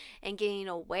healed and getting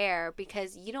aware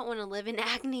because you don't want to live in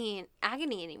agony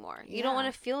anymore. You don't Yeah.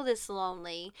 want to feel this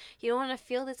lonely. You don't want to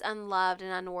feel this unloved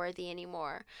and unworthy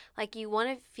anymore. Like, you want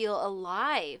to feel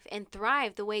alive and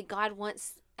thrive the way God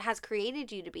has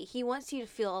created you to be. He wants you to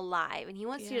feel alive, and he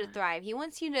wants you to Yeah. thrive. He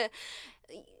wants you to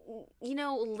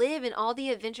live in all the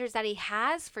adventures that he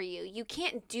has for you. You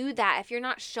can't do that if you're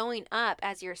not showing up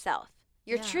as yourself.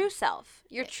 Your Yeah. true self,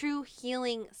 your true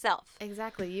healing self.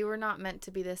 Exactly. You were not meant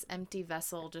to be this empty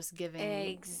vessel just giving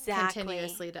Exactly.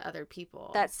 continuously to other people.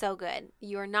 That's so good.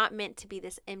 You are not meant to be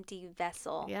this empty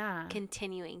vessel Yeah.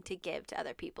 continuing to give to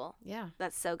other people. Yeah.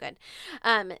 That's so good.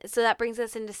 So that brings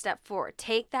us into step 4.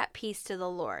 Take that peace to the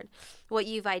Lord. What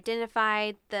you've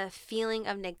identified, the feeling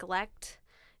of neglect,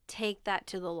 take that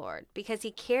to the Lord, because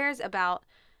he cares about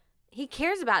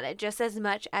it just as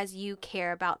much as you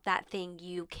care about that thing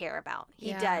you care about. He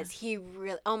Yeah. does. He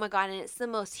really, oh my God. And it's the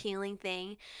most healing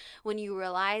thing when you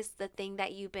realize the thing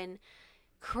that you've been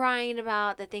crying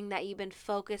about, the thing that you've been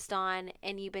focused on,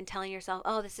 and you've been telling yourself,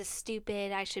 oh, this is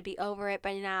stupid, I should be over it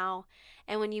by now.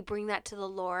 And when you bring that to the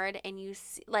Lord and you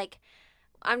see, like,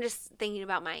 I'm just thinking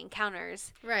about my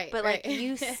encounters. Right. But, right. like,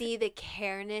 you see the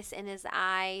careness in his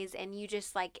eyes, and you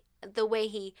just, like, the way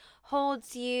he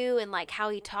holds you and, like, how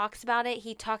he talks about it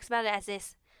as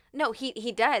this. No,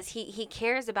 he does. He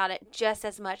cares about it just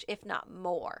as much, if not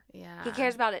more. Yeah. He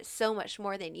cares about it so much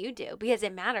more than you do because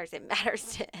it matters. It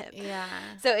matters to him. Yeah.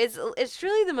 So it's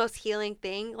truly the most healing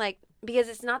thing, like, because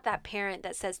it's not that parent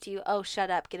that says to you, oh,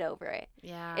 shut up, get over it.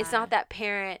 Yeah. It's not that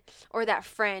parent or that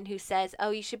friend who says,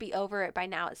 oh, you should be over it by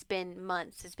now. It's been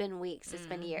months. It's been weeks. It's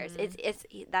been years.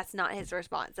 That's not his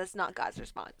response. That's not God's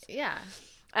response. Yeah.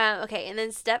 Okay. And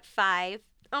then step 5.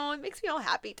 Oh, it makes me all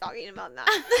happy talking about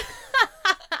that.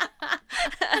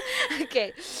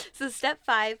 Okay. So step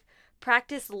 5,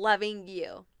 practice loving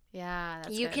you. Yeah.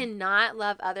 That's You good. cannot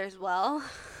love others well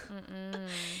Mm-mm.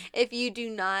 if you do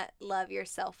not love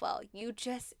yourself well. You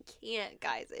just can't,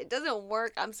 guys. It doesn't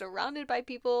work. I'm surrounded by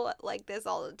people like this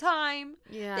all the time.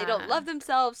 Yeah. They don't love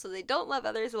themselves, so they don't love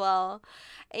others well.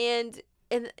 And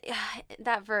in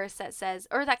that verse that says,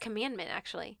 or that commandment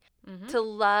actually, Mm-hmm. to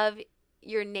love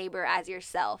your neighbor as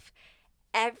yourself.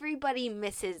 Everybody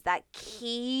misses that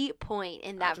key point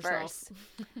in that As yourself. verse.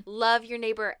 Love your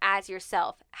neighbor as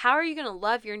yourself. How are you going to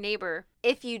love your neighbor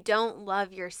if you don't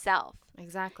love yourself?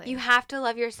 Exactly. You have to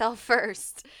love yourself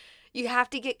first. You have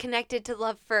to get connected to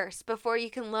love first before you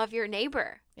can love your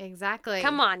neighbor. Exactly.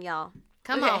 Come on, y'all.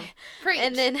 Come Okay. on. Preach.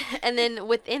 And then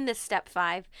within the step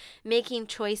 5, making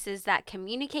choices that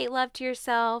communicate love to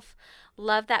yourself,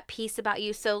 love that peace about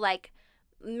you. So, like,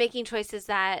 making choices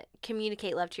that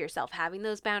communicate love to yourself, having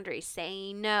those boundaries,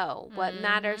 saying no, what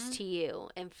matters to you,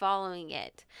 and following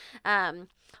it.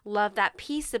 Love that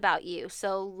peace about you.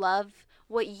 So love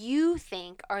what you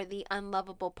think are the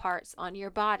unlovable parts on your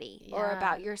body or Yeah.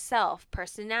 about yourself,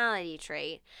 personality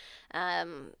trait,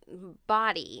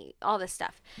 body, all this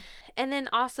stuff. And then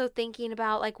also thinking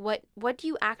about, like, what do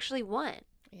you actually want?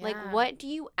 Like, Yeah. what do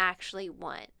you actually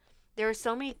want? There are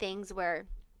so many things where,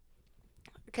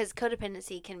 because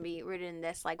codependency can be rooted in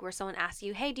this, like, where someone asks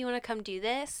you, hey, do you want to come do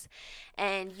this?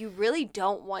 And you really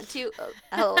don't want to.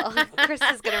 Oh,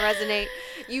 Krista's going to resonate.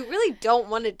 You really don't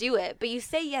want to do it, but you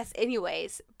say yes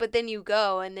anyways. But then you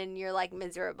go and then you're, like,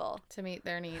 miserable. To meet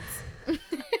their needs.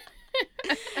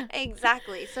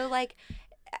 Exactly. So, like,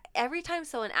 every time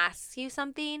someone asks you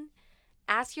something,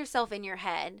 ask yourself in your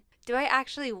head, do I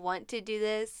actually want to do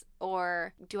this,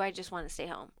 or do I just want to stay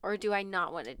home, or do I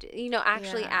not want to do,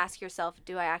 actually Yeah. ask yourself,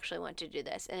 do I actually want to do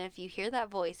this? And if you hear that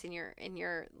voice in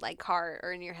your like heart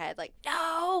or in your head, like,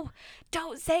 no,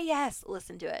 don't say yes,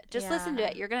 listen to it. Just listen to Yeah.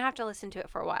 it. You're going to have to listen to it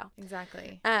for a while.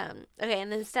 Exactly. Okay.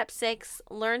 And then step 6,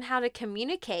 learn how to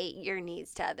communicate your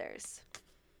needs to others.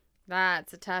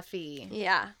 That's a toughie.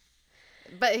 Yeah.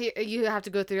 But you have to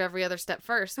go through every other step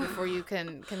first before you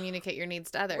can communicate your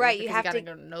needs to others. Right, you because have gotta to-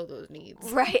 go know those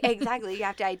needs. Right. Exactly. You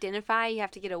have to identify, you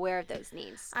have to get aware of those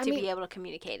needs I to mean- be able to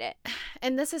communicate it.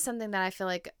 And this is something that I feel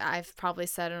like I've probably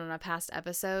said on a past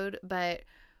episode, but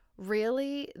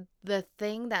really the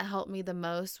thing that helped me the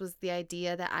most was the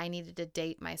idea that I needed to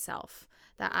date myself,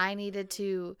 that I needed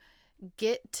to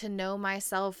get to know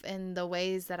myself in the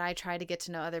ways that I try to get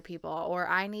to know other people, or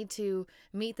I need to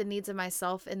meet the needs of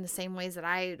myself in the same ways that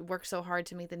I work so hard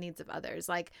to meet the needs of others.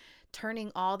 Like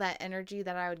turning all that energy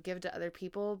that I would give to other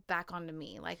people back onto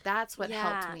me. Like that's what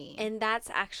helped Yeah, me. and that's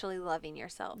actually loving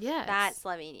yourself. Yes. That's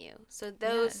loving you. So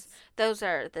Yes. those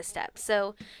are the steps.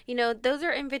 So, you know, those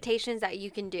are invitations that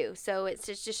you can do. So it's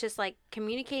just like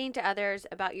communicating to others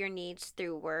about your needs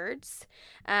through words.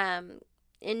 And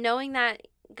knowing that,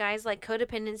 guys, like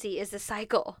codependency is a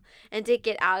cycle. And to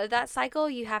get out of that cycle,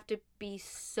 you have to be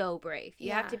so brave.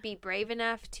 You have Yeah. to be brave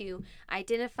enough to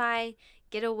identify,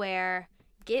 get aware,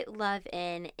 get love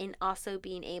in, and also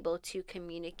being able to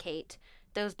communicate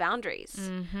those boundaries,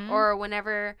 Mm-hmm. or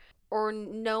whenever, or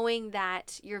knowing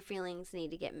that your feelings need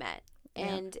to get met. Yep.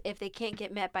 And if they can't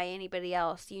get met by anybody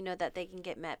else, you know that they can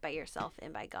get met by yourself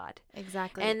and by God.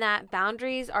 Exactly. And that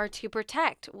boundaries are to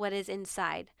protect what is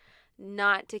inside,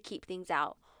 not to keep things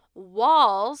out.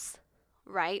 Walls,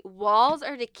 right? Walls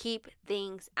are to keep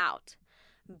things out.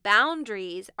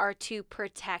 Boundaries are to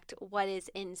protect what is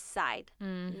inside,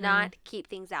 not keep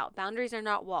things out. Boundaries are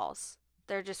not walls.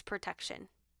 They're just protection.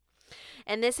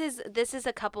 And this is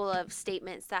a couple of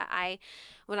statements that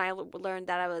when I learned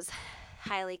that I was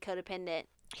highly codependent.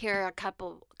 Here are a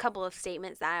couple of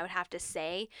statements that I would have to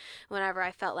say whenever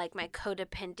I felt like my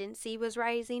codependency was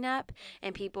rising up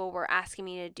and people were asking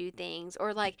me to do things,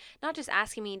 or like not just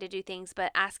asking me to do things,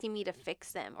 but asking me to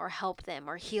fix them or help them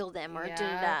or heal them or da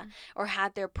da da, or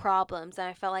had their problems, and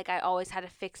I felt like I always had to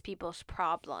fix people's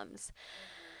problems.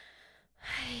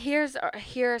 Here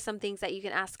are some things that you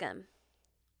can ask them.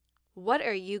 What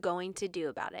are you going to do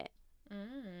about it?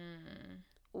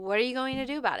 What are you going to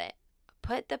do about it?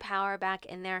 Put the power back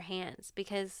in their hands,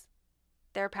 because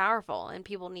they're powerful and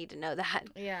people need to know that.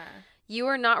 Yeah. You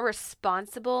are not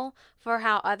responsible for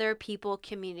how other people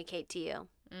communicate to you.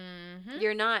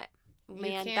 You're not.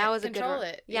 Man, you that can't was a good control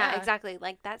it. Yeah, exactly.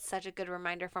 Like that's such a good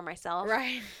reminder for myself.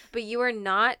 Right. But you are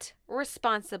not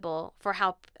responsible for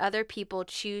how other people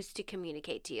choose to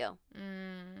communicate to you.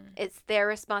 It's their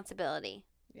responsibility.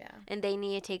 Yeah. And they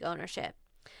need to take ownership.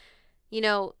 You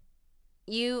know,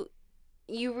 you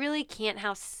really can't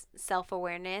have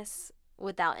self-awareness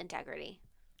without integrity.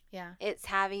 Yeah. It's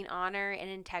having honor and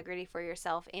integrity for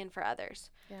yourself and for others,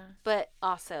 Yeah. but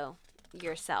also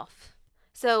yourself.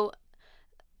 So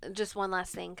just one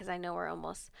last thing, because I know we're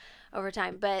almost over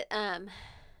time, but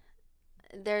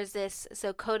there's this,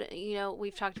 so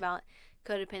we've talked about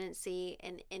codependency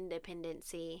and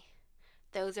independency.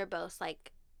 Those are both,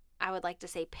 like, I would like to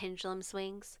say, pendulum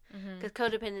swings, because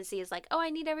codependency is like, oh,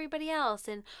 I need everybody else,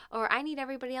 or I need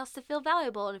everybody else to feel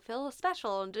valuable and feel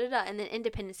special, and and then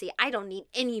independency, I don't need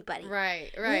anybody. Right.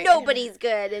 Nobody's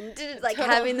good, and like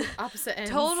total having the opposite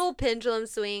ends. total pendulum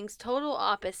swings, total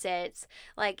opposites.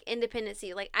 Like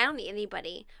independency, like I don't need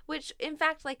anybody, which in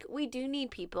fact, like we do need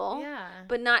people,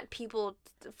 but not people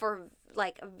for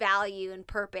like value and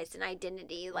purpose and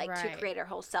identity, like to create our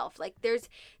whole self. Like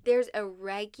there's a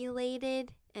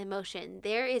regulated emotion.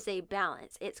 There is a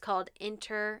balance. It's called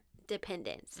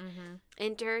interdependence.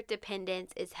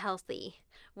 Interdependence is healthy.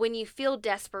 When you feel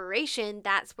desperation,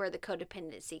 that's where the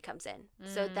codependency comes in.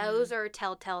 So those are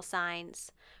telltale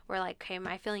signs where, like, okay, am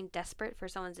I feeling desperate for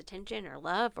someone's attention or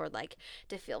love, or like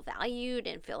to feel valued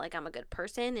and feel like I'm a good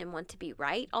person and want to be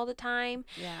right all the time?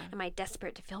 Yeah. Am I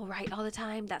desperate to feel right all the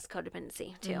time? That's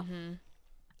codependency too.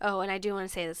 Oh, and I do want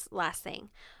to say this last thing.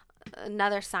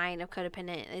 Another sign of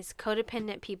codependent is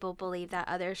codependent people believe that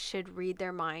others should read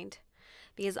their mind,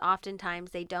 because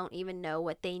oftentimes they don't even know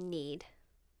what they need,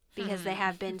 because they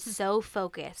have been so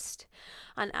focused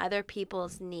on other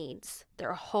people's needs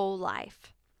their whole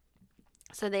life.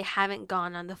 So they haven't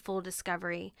gone on the full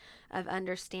discovery of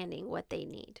understanding what they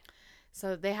need.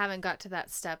 So they haven't got to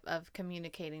that step of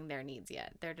communicating their needs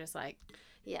yet. They're just like,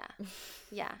 yeah.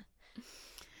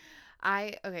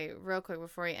 Okay, real quick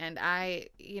before we end,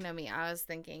 you know me, I was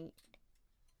thinking,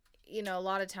 you know, a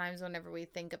lot of times whenever we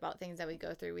think about things that we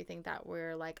go through, we think that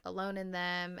we're like alone in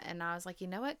them. And I was like, you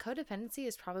know what? Codependency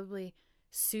is probably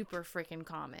super freaking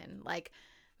common. Like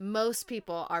most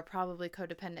people are probably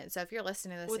codependent. So if you're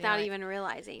listening to this without even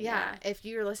realizing. Yeah. If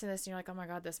you're listening to this and you're like, oh my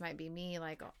God, this might be me.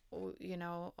 Like, you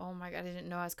know, oh my God, I didn't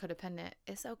know I was codependent.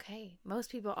 It's okay.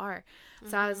 Most people are.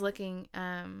 So I was looking,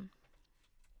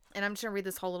 and I'm just going to read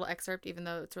this whole little excerpt, even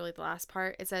though it's really the last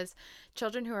part. It says,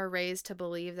 children who are raised to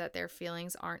believe that their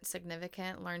feelings aren't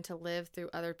significant learn to live through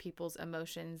other people's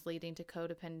emotions, leading to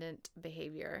codependent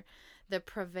behavior. The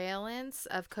prevalence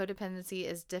of codependency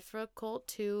is difficult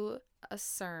to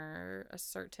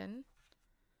ascertain.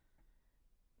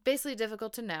 Basically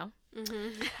difficult to know.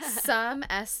 Some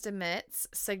estimates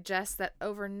suggest that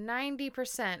over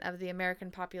 90% of the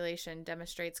American population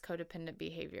demonstrates codependent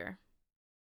behavior.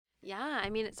 Yeah, I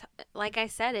mean, it's like I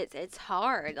said, it's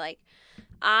hard. Like,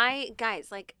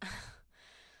 guys, like,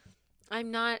 I'm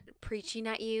not preaching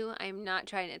at you. I'm not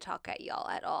trying to talk at y'all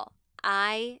at all.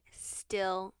 I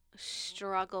still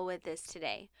struggle with this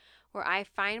today, where I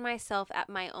find myself at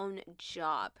my own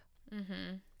job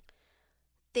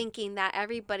thinking that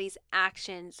everybody's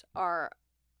actions are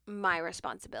my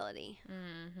responsibility.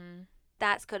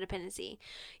 That's codependency.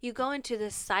 You go into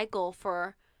this cycle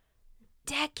for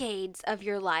decades of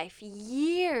your life,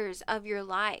 years of your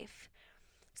life.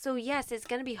 So yes, it's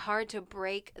going to be hard to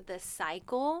break the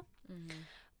cycle,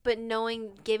 but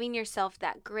giving yourself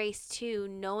that grace too,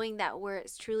 knowing that where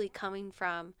it's truly coming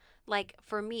from. Like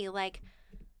for me, like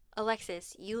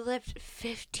Alexis, you lived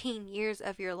 15 years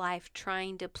of your life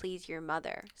trying to please your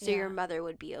mother so your mother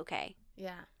would be okay.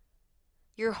 Yeah.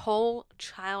 Your whole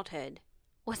childhood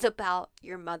was about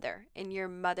your mother and your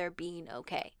mother being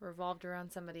okay. Revolved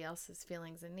around somebody else's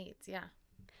feelings and needs. Yeah.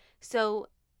 So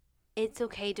it's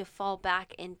okay to fall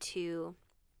back into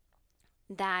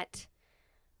that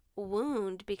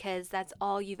wound because that's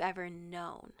all you've ever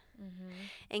known.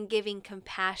 And giving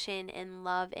compassion and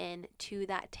love to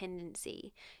that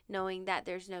tendency, knowing that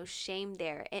there's no shame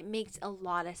there, it makes a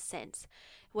lot of sense.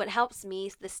 What helps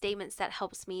me, the statements that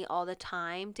helps me all the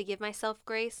time to give myself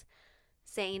grace,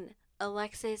 saying,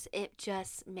 Alexis, it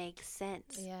just makes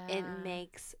sense. Yeah. It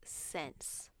makes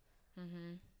sense.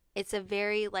 It's a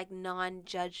very like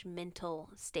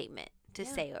non-judgmental statement to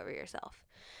say over yourself.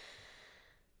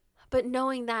 But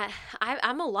knowing that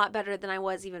I'm a lot better than I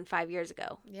was even 5 years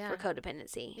ago for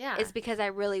codependency. Yeah. It's because I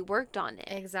really worked on it.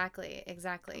 Exactly.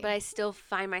 But I still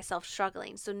find myself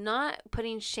struggling. So not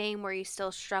putting shame where you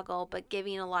still struggle, but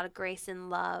giving a lot of grace and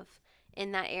love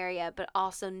in that area. But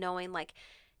also knowing like,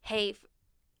 hey,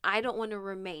 I don't want to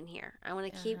remain here. I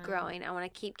want to keep growing. I want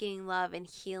to keep getting love and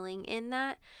healing in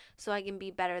that so I can be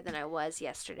better than I was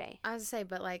yesterday. I was to say,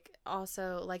 but like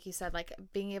also, like you said, like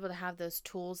being able to have those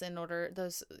tools in order,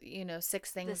 those,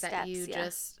 6 things steps, that you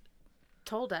just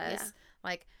told us,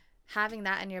 like having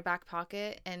that in your back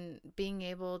pocket and being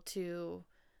able to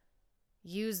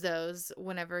use those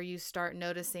whenever you start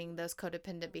noticing those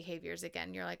codependent behaviors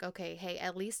again. You're like, okay, hey,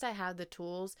 at least I have the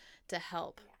tools to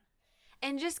help.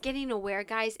 And just getting aware,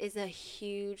 guys, is a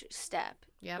huge step.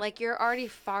 Yep. Like, you're already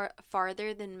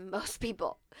farther than most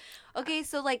people. Okay,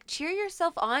 so, like, cheer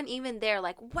yourself on even there.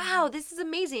 Like, wow, this is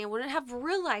amazing. I wouldn't have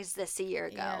realized this a year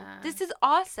ago. Yeah. This is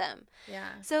awesome. Yeah.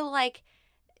 So, like,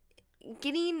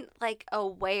 getting, like,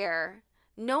 aware,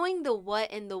 knowing the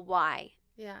what and the why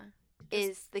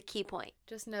is the key point.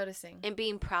 Just noticing. And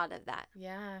being proud of that.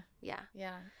 Yeah. Yeah.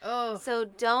 Yeah. Oh. So,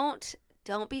 don't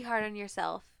be hard on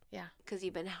yourself. Yeah. Because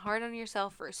you've been hard on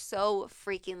yourself for so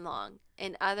freaking long.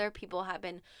 And other people have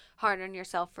been hard on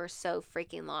yourself for so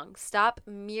freaking long. Stop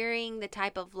mirroring the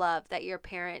type of love that your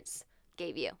parents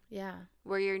gave you. Yeah.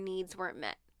 Where your needs weren't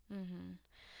met.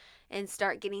 And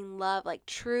start getting love, like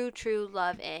true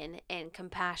love and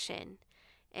compassion.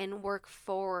 And work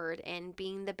forward and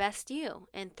being the best you.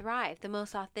 And thrive, the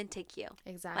most authentic you.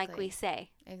 Exactly. Like we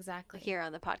say. Exactly. Here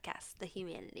on the podcast, the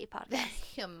Humanity Podcast.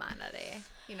 Humanity.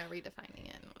 Redefining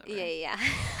it. Whatever. Yeah.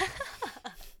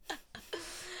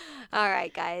 All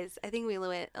right, guys. I think we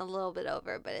went a little bit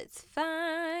over, but it's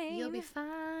fine. You'll be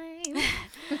fine.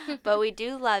 But we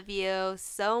do love you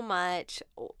so much.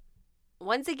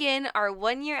 Once again, our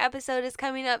 1-year episode is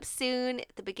coming up soon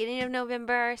at the beginning of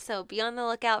November, so be on the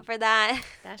lookout for that.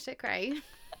 That shit cray.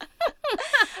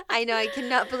 I know. I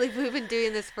cannot believe we've been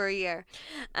doing this for a year.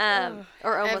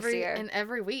 Or almost a year. And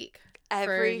every week. Every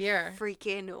for a year.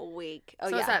 freaking week.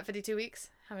 So what's that, 52 weeks?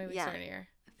 How many weeks are in a year?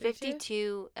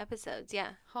 52 episodes, yeah.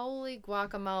 Holy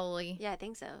guacamole. Yeah, I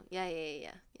think so. Yeah.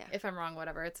 If I'm wrong,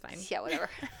 whatever, it's fine. Yeah, whatever.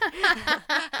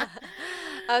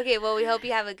 Okay, well, we hope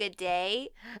you have a good day.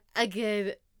 A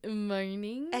good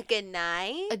morning. A good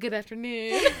night. A good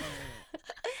afternoon.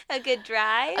 A good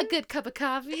drive. A good cup of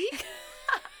coffee.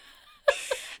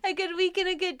 A good week and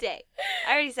a good day.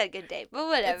 I already said good day, but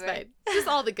whatever. It's fine. Just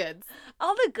all the goods.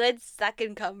 All the goods that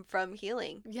can come from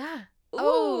healing. Yeah. Ooh.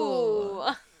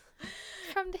 Oh.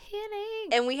 From the healing.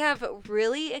 And we have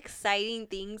really exciting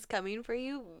things coming for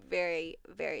you very,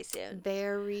 very soon.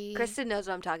 Very. Krista knows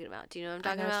what I'm talking about. Do you know what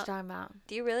I'm talking I know about? what you're talking about.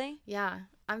 Do you really? Yeah.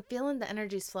 I'm feeling the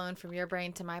energies flowing from your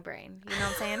brain to my brain. You know what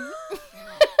I'm saying?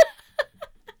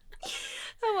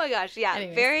 Oh my gosh. Yeah.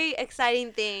 Anyways. Very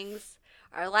exciting things.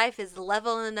 Our life is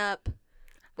leveling up.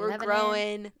 We're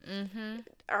growing. Mm-hmm.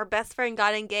 Our best friend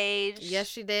got engaged. Yes,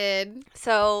 she did.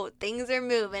 So things are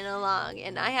moving along,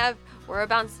 and we're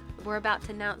about we're about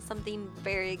to announce something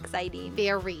very exciting.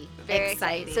 Very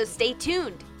exciting. So stay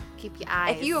tuned. Keep your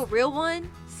eyes. If you're a real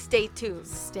one, stay tuned.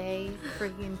 Stay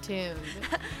freaking tuned.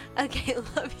 Okay,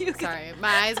 love you guys. Sorry, my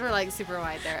eyes were like super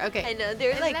wide there. Okay. I know,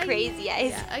 they're like crazy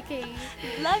eyes. Yeah, okay.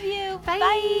 Love you. Bye.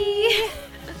 Bye.